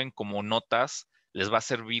ustedes tomen como notas les va a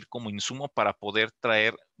servir como insumo para poder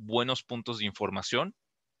traer buenos puntos de información.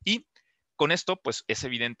 Y con esto, pues es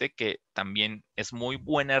evidente que también es muy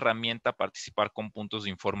buena herramienta participar con puntos de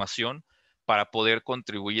información para poder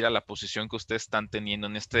contribuir a la posición que ustedes están teniendo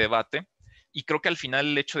en este debate. Y creo que al final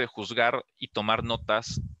el hecho de juzgar y tomar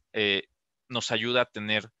notas nos ayuda a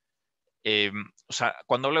tener, o sea,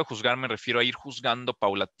 cuando hablo de juzgar me refiero a ir juzgando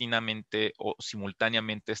paulatinamente o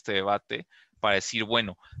simultáneamente este debate para decir,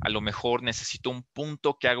 bueno, a lo mejor necesito un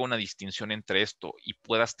punto que haga una distinción entre esto y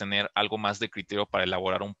puedas tener algo más de criterio para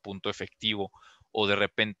elaborar un punto efectivo, o de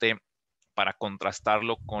repente para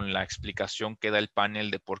contrastarlo con la explicación que da el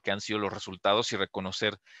panel de por qué han sido los resultados y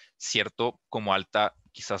reconocer, cierto, como alta,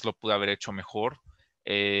 quizás lo pude haber hecho mejor,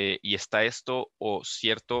 y está esto, o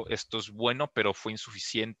cierto, esto es bueno, pero fue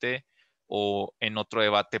insuficiente, o en otro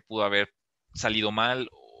debate pudo haber salido mal,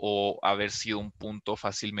 o haber sido un punto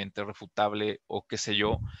fácilmente refutable, o qué sé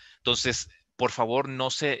yo. Entonces, por favor, no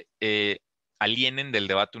se alienen del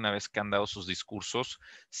debate una vez que han dado sus discursos.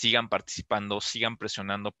 Sigan participando, sigan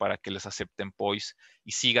presionando para que les acepten POIs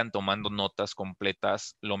y sigan tomando notas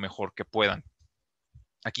completas lo mejor que puedan.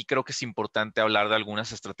 Aquí creo que es importante hablar de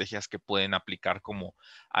algunas estrategias que pueden aplicar como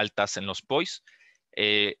altas en los POIs.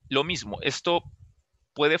 Lo mismo, esto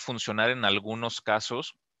puede funcionar en algunos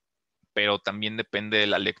casos, pero también depende de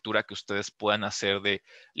la lectura que ustedes puedan hacer de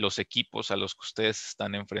los equipos a los que ustedes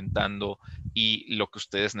están enfrentando y lo que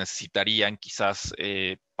ustedes necesitarían quizás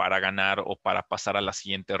para ganar o para pasar a la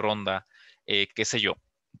siguiente ronda, qué sé yo.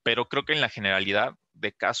 Pero creo que en la generalidad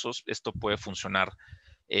de casos esto puede funcionar.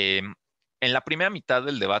 Eh, en la primera mitad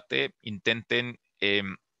del debate intenten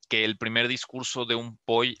que el primer discurso dé un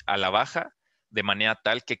POI a la baja, de manera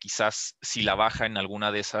tal que quizás si la baja en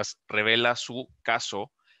alguna de esas revela su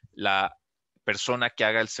caso, la persona que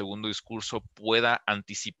haga el segundo discurso pueda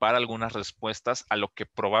anticipar algunas respuestas a lo que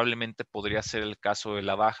probablemente podría ser el caso de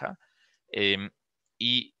la baja, eh,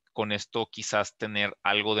 y con esto quizás tener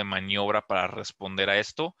algo de maniobra para responder a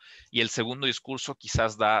esto. Y el segundo discurso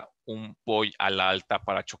quizás da un POI a la alta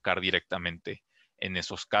para chocar directamente en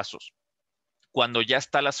esos casos. Cuando ya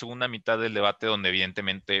está la segunda mitad del debate, donde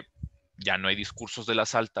evidentemente ya no hay discursos de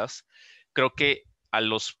las altas, creo que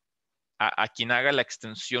a quien haga la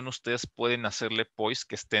extensión, ustedes pueden hacerle POIs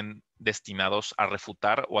que estén destinados a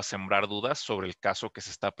refutar o a sembrar dudas sobre el caso que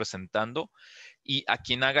se está presentando. Y a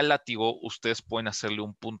quien haga el látigo, ustedes pueden hacerle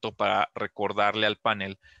un punto para recordarle al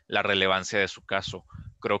panel la relevancia de su caso.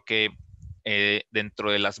 Creo que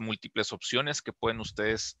dentro de las múltiples opciones que pueden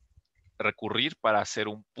ustedes recurrir para hacer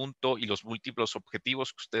un punto y los múltiples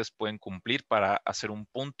objetivos que ustedes pueden cumplir para hacer un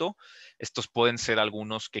punto, estos pueden ser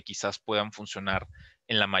algunos que quizás puedan funcionar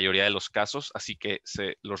en la mayoría de los casos, así que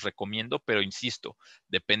se los recomiendo, pero insisto,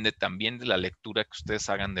 depende también de la lectura que ustedes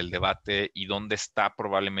hagan del debate y dónde está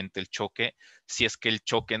probablemente el choque. Si es que el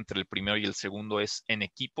choque entre el primero y el segundo es en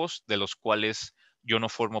equipos de los cuales yo no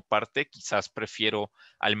formo parte, quizás prefiero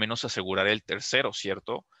al menos asegurar el tercero,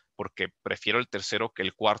 ¿cierto? Porque prefiero el tercero que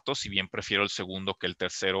el cuarto, si bien prefiero el segundo que el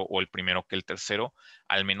tercero o el primero que el tercero,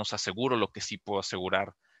 al menos aseguro lo que sí puedo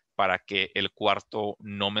asegurar para que el cuarto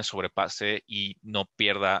no me sobrepase y no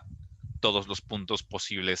pierda todos los puntos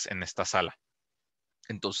posibles en esta sala.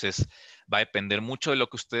 Entonces, va a depender mucho de lo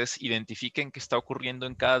que ustedes identifiquen que está ocurriendo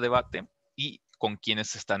en cada debate y con quiénes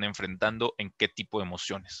se están enfrentando, en qué tipo de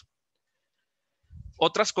emociones.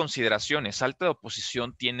 Otras consideraciones. Alta de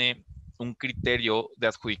oposición tiene un criterio de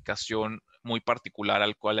adjudicación muy particular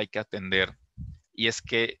al cual hay que atender, y es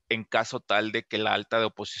que en caso tal de que la alta de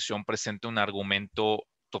oposición presente un argumento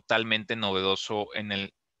totalmente novedoso en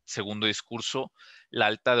el segundo discurso, la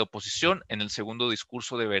alta de oposición en el segundo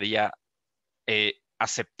discurso debería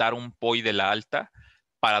aceptar un POI de la alta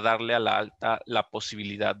para darle a la alta la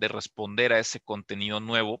posibilidad de responder a ese contenido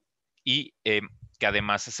nuevo y que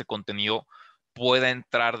además ese contenido pueda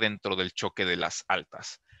entrar dentro del choque de las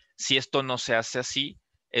altas. Si esto no se hace así,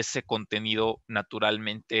 ese contenido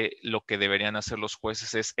naturalmente lo que deberían hacer los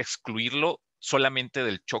jueces es excluirlo solamente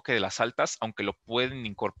del choque de las altas, aunque lo pueden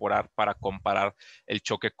incorporar para comparar el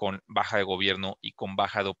choque con baja de gobierno y con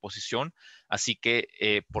baja de oposición. Así que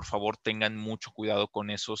por favor tengan mucho cuidado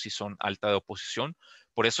con eso si son alta de oposición.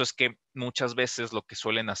 Por eso es que muchas veces lo que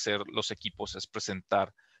suelen hacer los equipos es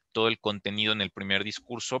presentar todo el contenido en el primer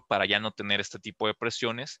discurso para ya no tener este tipo de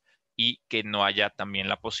presiones y que no haya también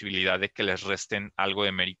la posibilidad de que les resten algo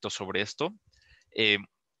de mérito sobre esto. Eh,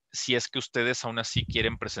 si es que ustedes aún así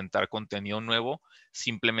quieren presentar contenido nuevo,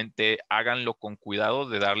 simplemente háganlo con cuidado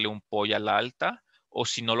de darle un POI a la alta o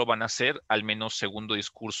si no lo van a hacer, al menos segundo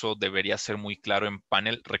discurso debería ser muy claro en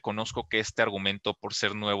panel. Reconozco que este argumento, por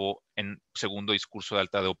ser nuevo en segundo discurso de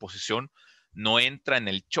alta de oposición, no entra en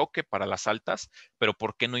el choque para las altas, pero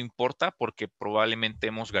 ¿por qué no importa? Porque probablemente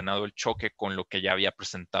hemos ganado el choque con lo que ya había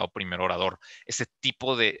presentado primer orador. Ese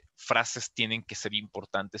tipo de frases tienen que ser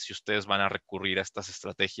importantes si ustedes van a recurrir a estas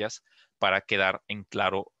estrategias para quedar en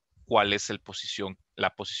claro cuál es la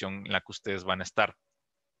posición en la que ustedes van a estar.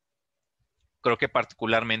 Creo que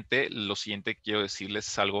particularmente lo siguiente que quiero decirles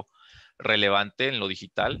es algo relevante en lo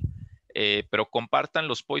digital, pero compartan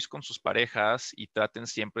los posts con sus parejas y traten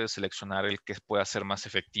siempre de seleccionar el que pueda ser más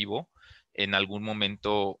efectivo. En algún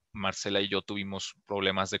momento, Marcela y yo tuvimos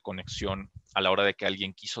problemas de conexión a la hora de que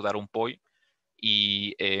alguien quiso dar un POI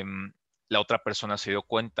y la otra persona se dio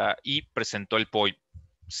cuenta y presentó el POI.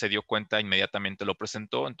 Se dio cuenta, inmediatamente lo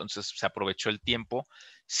presentó, entonces se aprovechó el tiempo.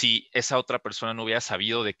 Si esa otra persona no hubiera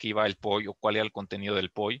sabido de qué iba el POI o cuál era el contenido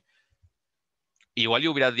del POI, igual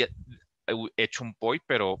yo hubiera hecho un POI,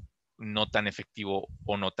 pero no tan efectivo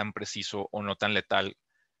o no tan preciso o no tan letal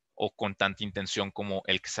o con tanta intención como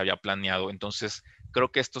el que se había planeado. Entonces,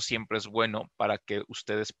 creo que esto siempre es bueno para que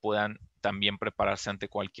ustedes puedan también prepararse ante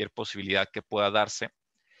cualquier posibilidad que pueda darse.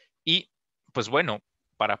 Y, pues bueno,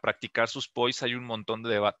 para practicar sus POIs hay un montón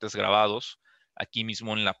de debates grabados. Aquí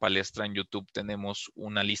mismo en la palestra en YouTube tenemos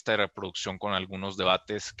una lista de reproducción con algunos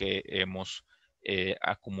debates que hemos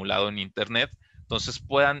acumulado en Internet. Entonces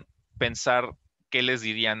puedan pensar qué les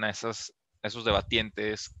dirían a esos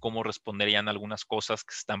debatientes, cómo responderían algunas cosas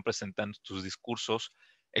que se están presentando en sus discursos,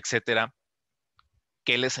 etcétera.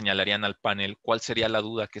 ¿Qué le señalarían al panel? ¿Cuál sería la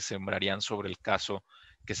duda que sembrarían sobre el caso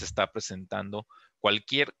que se está presentando?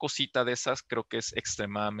 Cualquier cosita de esas creo que es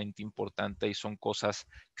extremadamente importante y son cosas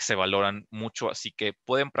que se valoran mucho, así que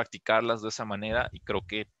pueden practicarlas de esa manera y creo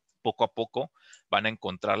que poco a poco van a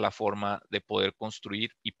encontrar la forma de poder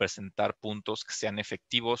construir y presentar puntos que sean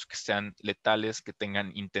efectivos, que sean letales, que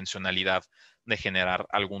tengan intencionalidad de generar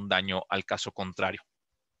algún daño al caso contrario.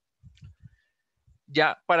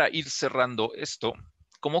 Ya para ir cerrando esto,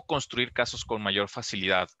 ¿cómo construir casos con mayor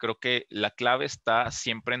facilidad? Creo que la clave está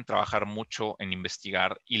siempre en trabajar mucho, en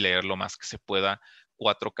investigar y leer lo más que se pueda.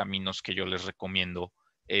 4 caminos que yo les recomiendo.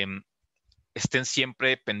 Estén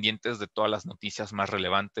siempre pendientes de todas las noticias más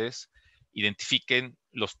relevantes. Identifiquen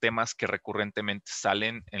los temas que recurrentemente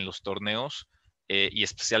salen en los torneos y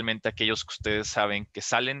especialmente aquellos que ustedes saben que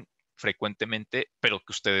salen frecuentemente, pero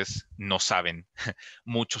que ustedes no saben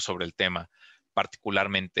mucho sobre el tema.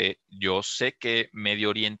 Particularmente, yo sé que Medio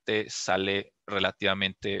Oriente sale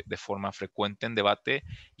relativamente de forma frecuente en debate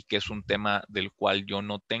y que es un tema del cual yo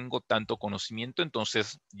no tengo tanto conocimiento,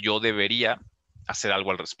 entonces yo debería hacer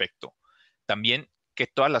algo al respecto. También que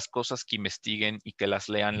todas las cosas que investiguen y que las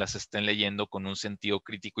lean, las estén leyendo con un sentido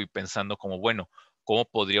crítico y pensando como, bueno, ¿cómo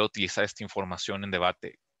podría utilizar esta información en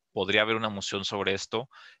debate? ¿Podría haber una moción sobre esto?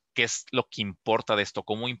 ¿Qué es lo que importa de esto?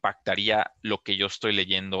 ¿Cómo impactaría lo que yo estoy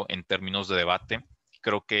leyendo en términos de debate?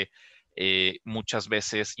 Creo que muchas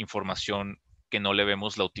veces información que no le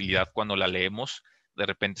vemos la utilidad cuando la leemos, de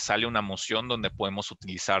repente sale una moción donde podemos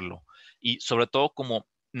utilizarlo. Y sobre todo, como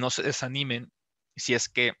no se desanimen si es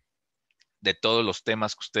que de todos los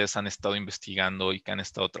temas que ustedes han estado investigando y que han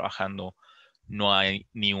estado trabajando, no hay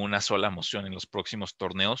ni una sola moción en los próximos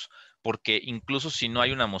torneos, porque incluso si no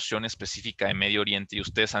hay una moción específica de Medio Oriente y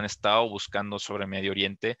ustedes han estado buscando sobre Medio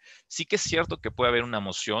Oriente, sí que es cierto que puede haber una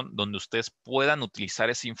moción donde ustedes puedan utilizar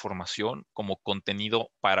esa información como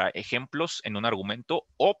contenido para ejemplos en un argumento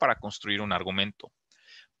o para construir un argumento.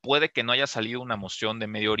 Puede que no haya salido una moción de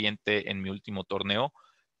Medio Oriente en mi último torneo,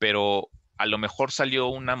 pero a lo mejor salió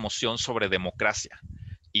una moción sobre democracia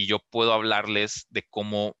y yo puedo hablarles de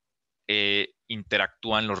cómo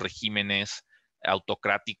interactúan los regímenes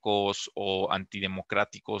autocráticos o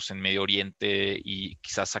antidemocráticos en Medio Oriente y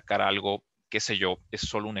quizás sacar algo, qué sé yo, es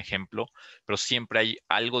solo un ejemplo, pero siempre hay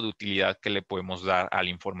algo de utilidad que le podemos dar a la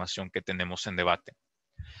información que tenemos en debate.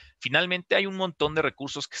 Finalmente, hay un montón de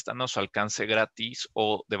recursos que están a su alcance gratis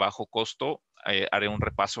o de bajo costo. Haré un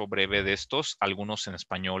repaso breve de estos, algunos en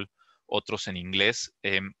español, otros en inglés,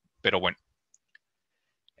 pero bueno,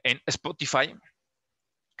 en Spotify,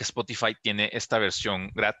 que Spotify tiene esta versión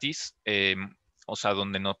gratis, o sea,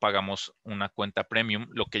 donde no pagamos una cuenta premium,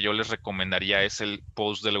 lo que yo les recomendaría es el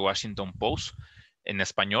post del Washington Post en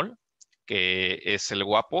español, que es el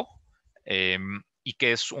guapo, y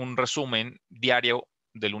que es un resumen diario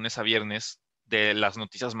de lunes a viernes de las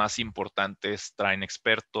noticias más importantes. Traen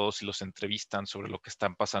expertos y los entrevistan sobre lo que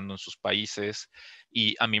están pasando en sus países.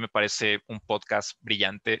 Y a mí me parece un podcast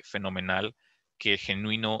brillante, fenomenal, que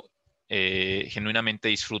genuinamente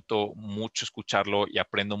disfruto mucho escucharlo y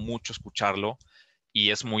aprendo mucho escucharlo.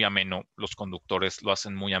 y es muy ameno. Los conductores lo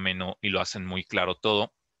hacen muy ameno y lo hacen muy claro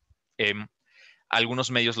todo. Em,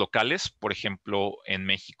 Algunos medios locales, por ejemplo, en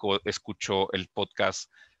México escucho el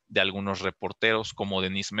podcast de algunos reporteros como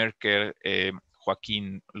Denise Merker,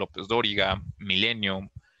 Joaquín López Dóriga,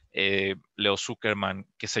 Milenio, Leo Zuckerman,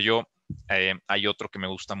 qué sé yo. Hay otro que me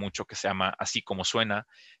gusta mucho que se llama Así como suena,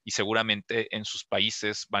 y seguramente en sus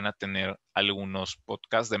países van a tener algunos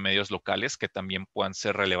podcasts de medios locales que también puedan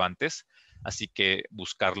ser relevantes, así que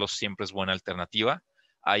buscarlos siempre es buena alternativa.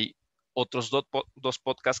 Hay otros dos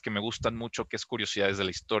podcasts que me gustan mucho, que es Curiosidades de la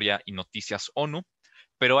Historia y Noticias ONU,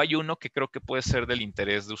 pero hay uno que creo que puede ser del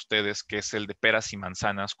interés de ustedes, que es el de Peras y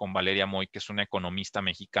Manzanas con Valeria Moy, que es una economista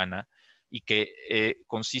mexicana y que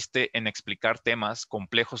consiste en explicar temas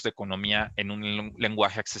complejos de economía en un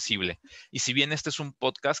lenguaje accesible. Y si bien este es un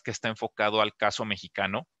podcast que está enfocado al caso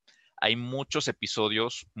mexicano, hay muchos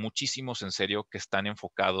episodios, muchísimos en serio, que están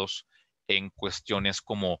enfocados en cuestiones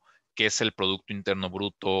como qué es el Producto Interno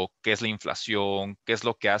Bruto, qué es la inflación, qué es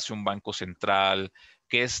lo que hace un banco central,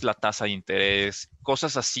 qué es la tasa de interés,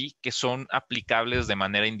 cosas así que son aplicables de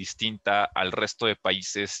manera indistinta al resto de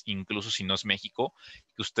países, incluso si no es México,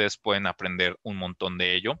 que ustedes pueden aprender un montón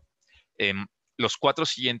de ello. Los cuatro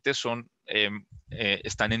siguientes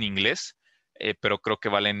están en inglés, pero creo que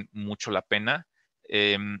valen mucho la pena.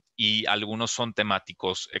 Y algunos son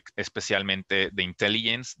temáticos, especialmente de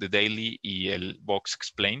Intelligence, The Daily y el Box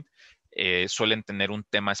Explained. Suelen tener un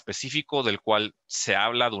tema específico del cual se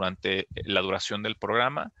habla durante la duración del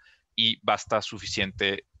programa y basta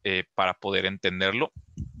suficiente para poder entenderlo.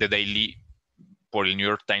 The Daily, por el New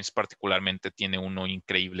York Times particularmente, tiene uno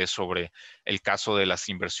increíble sobre el caso de las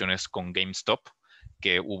inversiones con GameStop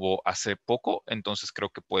que hubo hace poco, entonces creo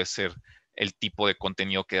que puede ser el tipo de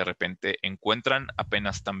contenido que de repente encuentran.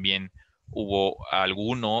 Apenas también hubo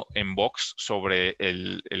alguno en Vox sobre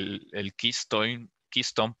el Keystone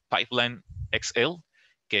Pipeline XL,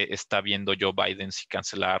 que está viendo Joe Biden si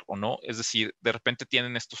cancelar o no. Es decir, de repente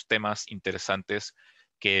tienen estos temas interesantes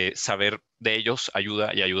que saber de ellos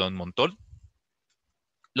ayuda y ayuda un montón.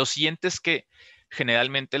 Lo siguiente es que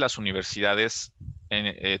generalmente las universidades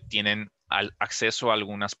tienen acceso a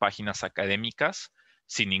algunas páginas académicas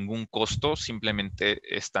sin ningún costo, simplemente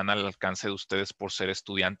están al alcance de ustedes por ser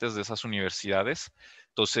estudiantes de esas universidades.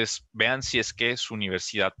 Entonces, vean si es que su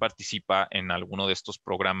universidad participa en alguno de estos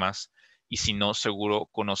programas y si no, seguro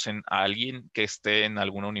conocen a alguien que esté en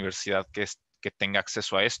alguna universidad que tenga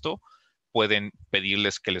acceso a esto. Pueden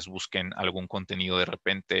pedirles que les busquen algún contenido de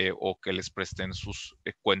repente o que les presten sus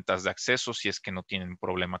cuentas de acceso si es que no tienen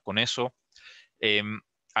problema con eso. Eh,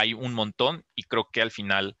 Hay un montón y creo que al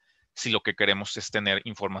final, si lo que queremos es tener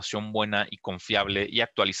información buena y confiable y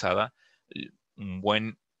actualizada, un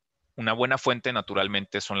buen, una buena fuente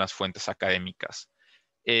naturalmente son las fuentes académicas.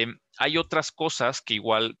 Hay otras cosas que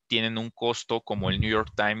igual tienen un costo, como el New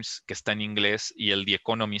York Times, que está en inglés, y el The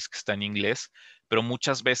Economist, que está en inglés, pero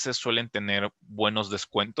muchas veces suelen tener buenos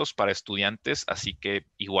descuentos para estudiantes, así que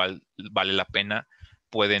igual vale la pena.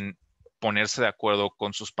 Pueden ponerse de acuerdo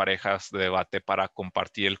con sus parejas de debate para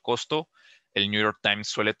compartir el costo. El New York Times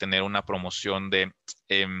suele tener una promoción de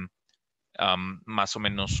más o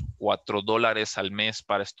menos $4 al mes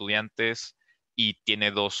para estudiantes y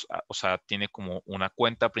tiene dos, o sea, tiene como una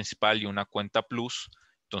cuenta principal y una cuenta plus.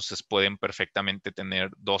 Entonces pueden perfectamente tener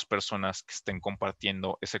dos personas que estén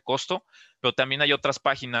compartiendo ese costo, pero también hay otras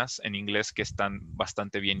páginas en inglés que están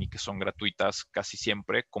bastante bien y que son gratuitas casi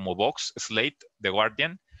siempre, como Vox, Slate, The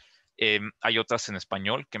Guardian. Hay otras en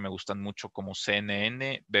español que me gustan mucho como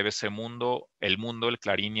CNN, BBC Mundo, El Mundo, El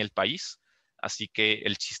Clarín y El País. Así que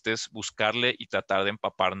el chiste es buscarle y tratar de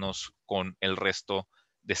empaparnos con el resto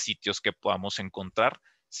de sitios que podamos encontrar.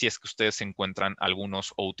 Si es que ustedes encuentran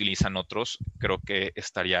algunos o utilizan otros, creo que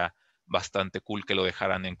estaría bastante cool que lo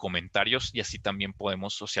dejaran en comentarios y así también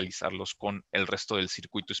podemos socializarlos con el resto del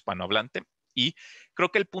circuito hispanohablante. Y creo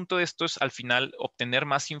que el punto de esto es al final obtener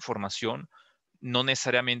más información. No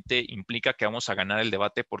necesariamente implica que vamos a ganar el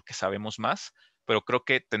debate porque sabemos más, pero creo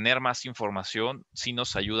que tener más información sí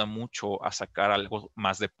nos ayuda mucho a sacar algo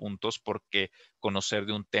más de puntos, porque conocer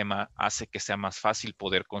de un tema hace que sea más fácil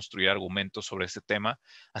poder construir argumentos sobre ese tema.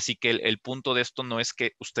 Así que el punto de esto no es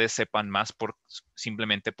que ustedes sepan más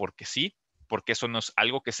simplemente porque sí, porque eso no es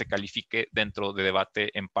algo que se califique dentro de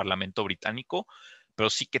debate en Parlamento británico, pero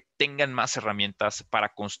sí que tengan más herramientas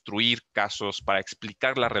para construir casos, para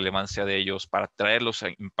explicar la relevancia de ellos, para traer los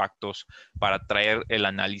impactos, para traer el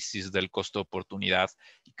análisis del costo de oportunidad.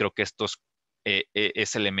 Y creo que esto es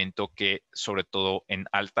ese elemento que, sobre todo en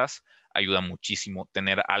altas, ayuda muchísimo.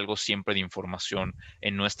 Tener algo siempre de información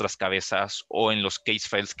en nuestras cabezas o en los case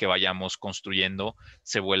files que vayamos construyendo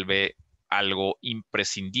se vuelve algo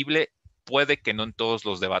imprescindible. Puede que no en todos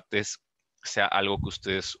los debates sea algo que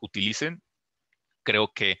ustedes utilicen.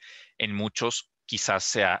 Creo que en muchos quizás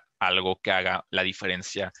sea algo que haga la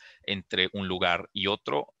diferencia entre un lugar y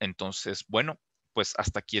otro. Entonces, bueno, pues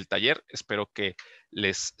hasta aquí el taller. Espero que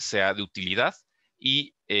les sea de utilidad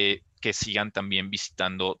y que sigan también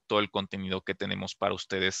visitando todo el contenido que tenemos para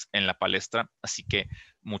ustedes en la palestra. Así que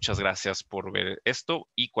muchas gracias por ver esto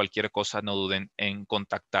y cualquier cosa no duden en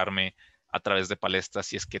contactarme a través de palestra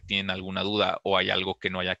si es que tienen alguna duda o hay algo que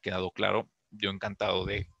no haya quedado claro. Yo encantado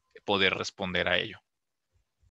de poder responder a ello.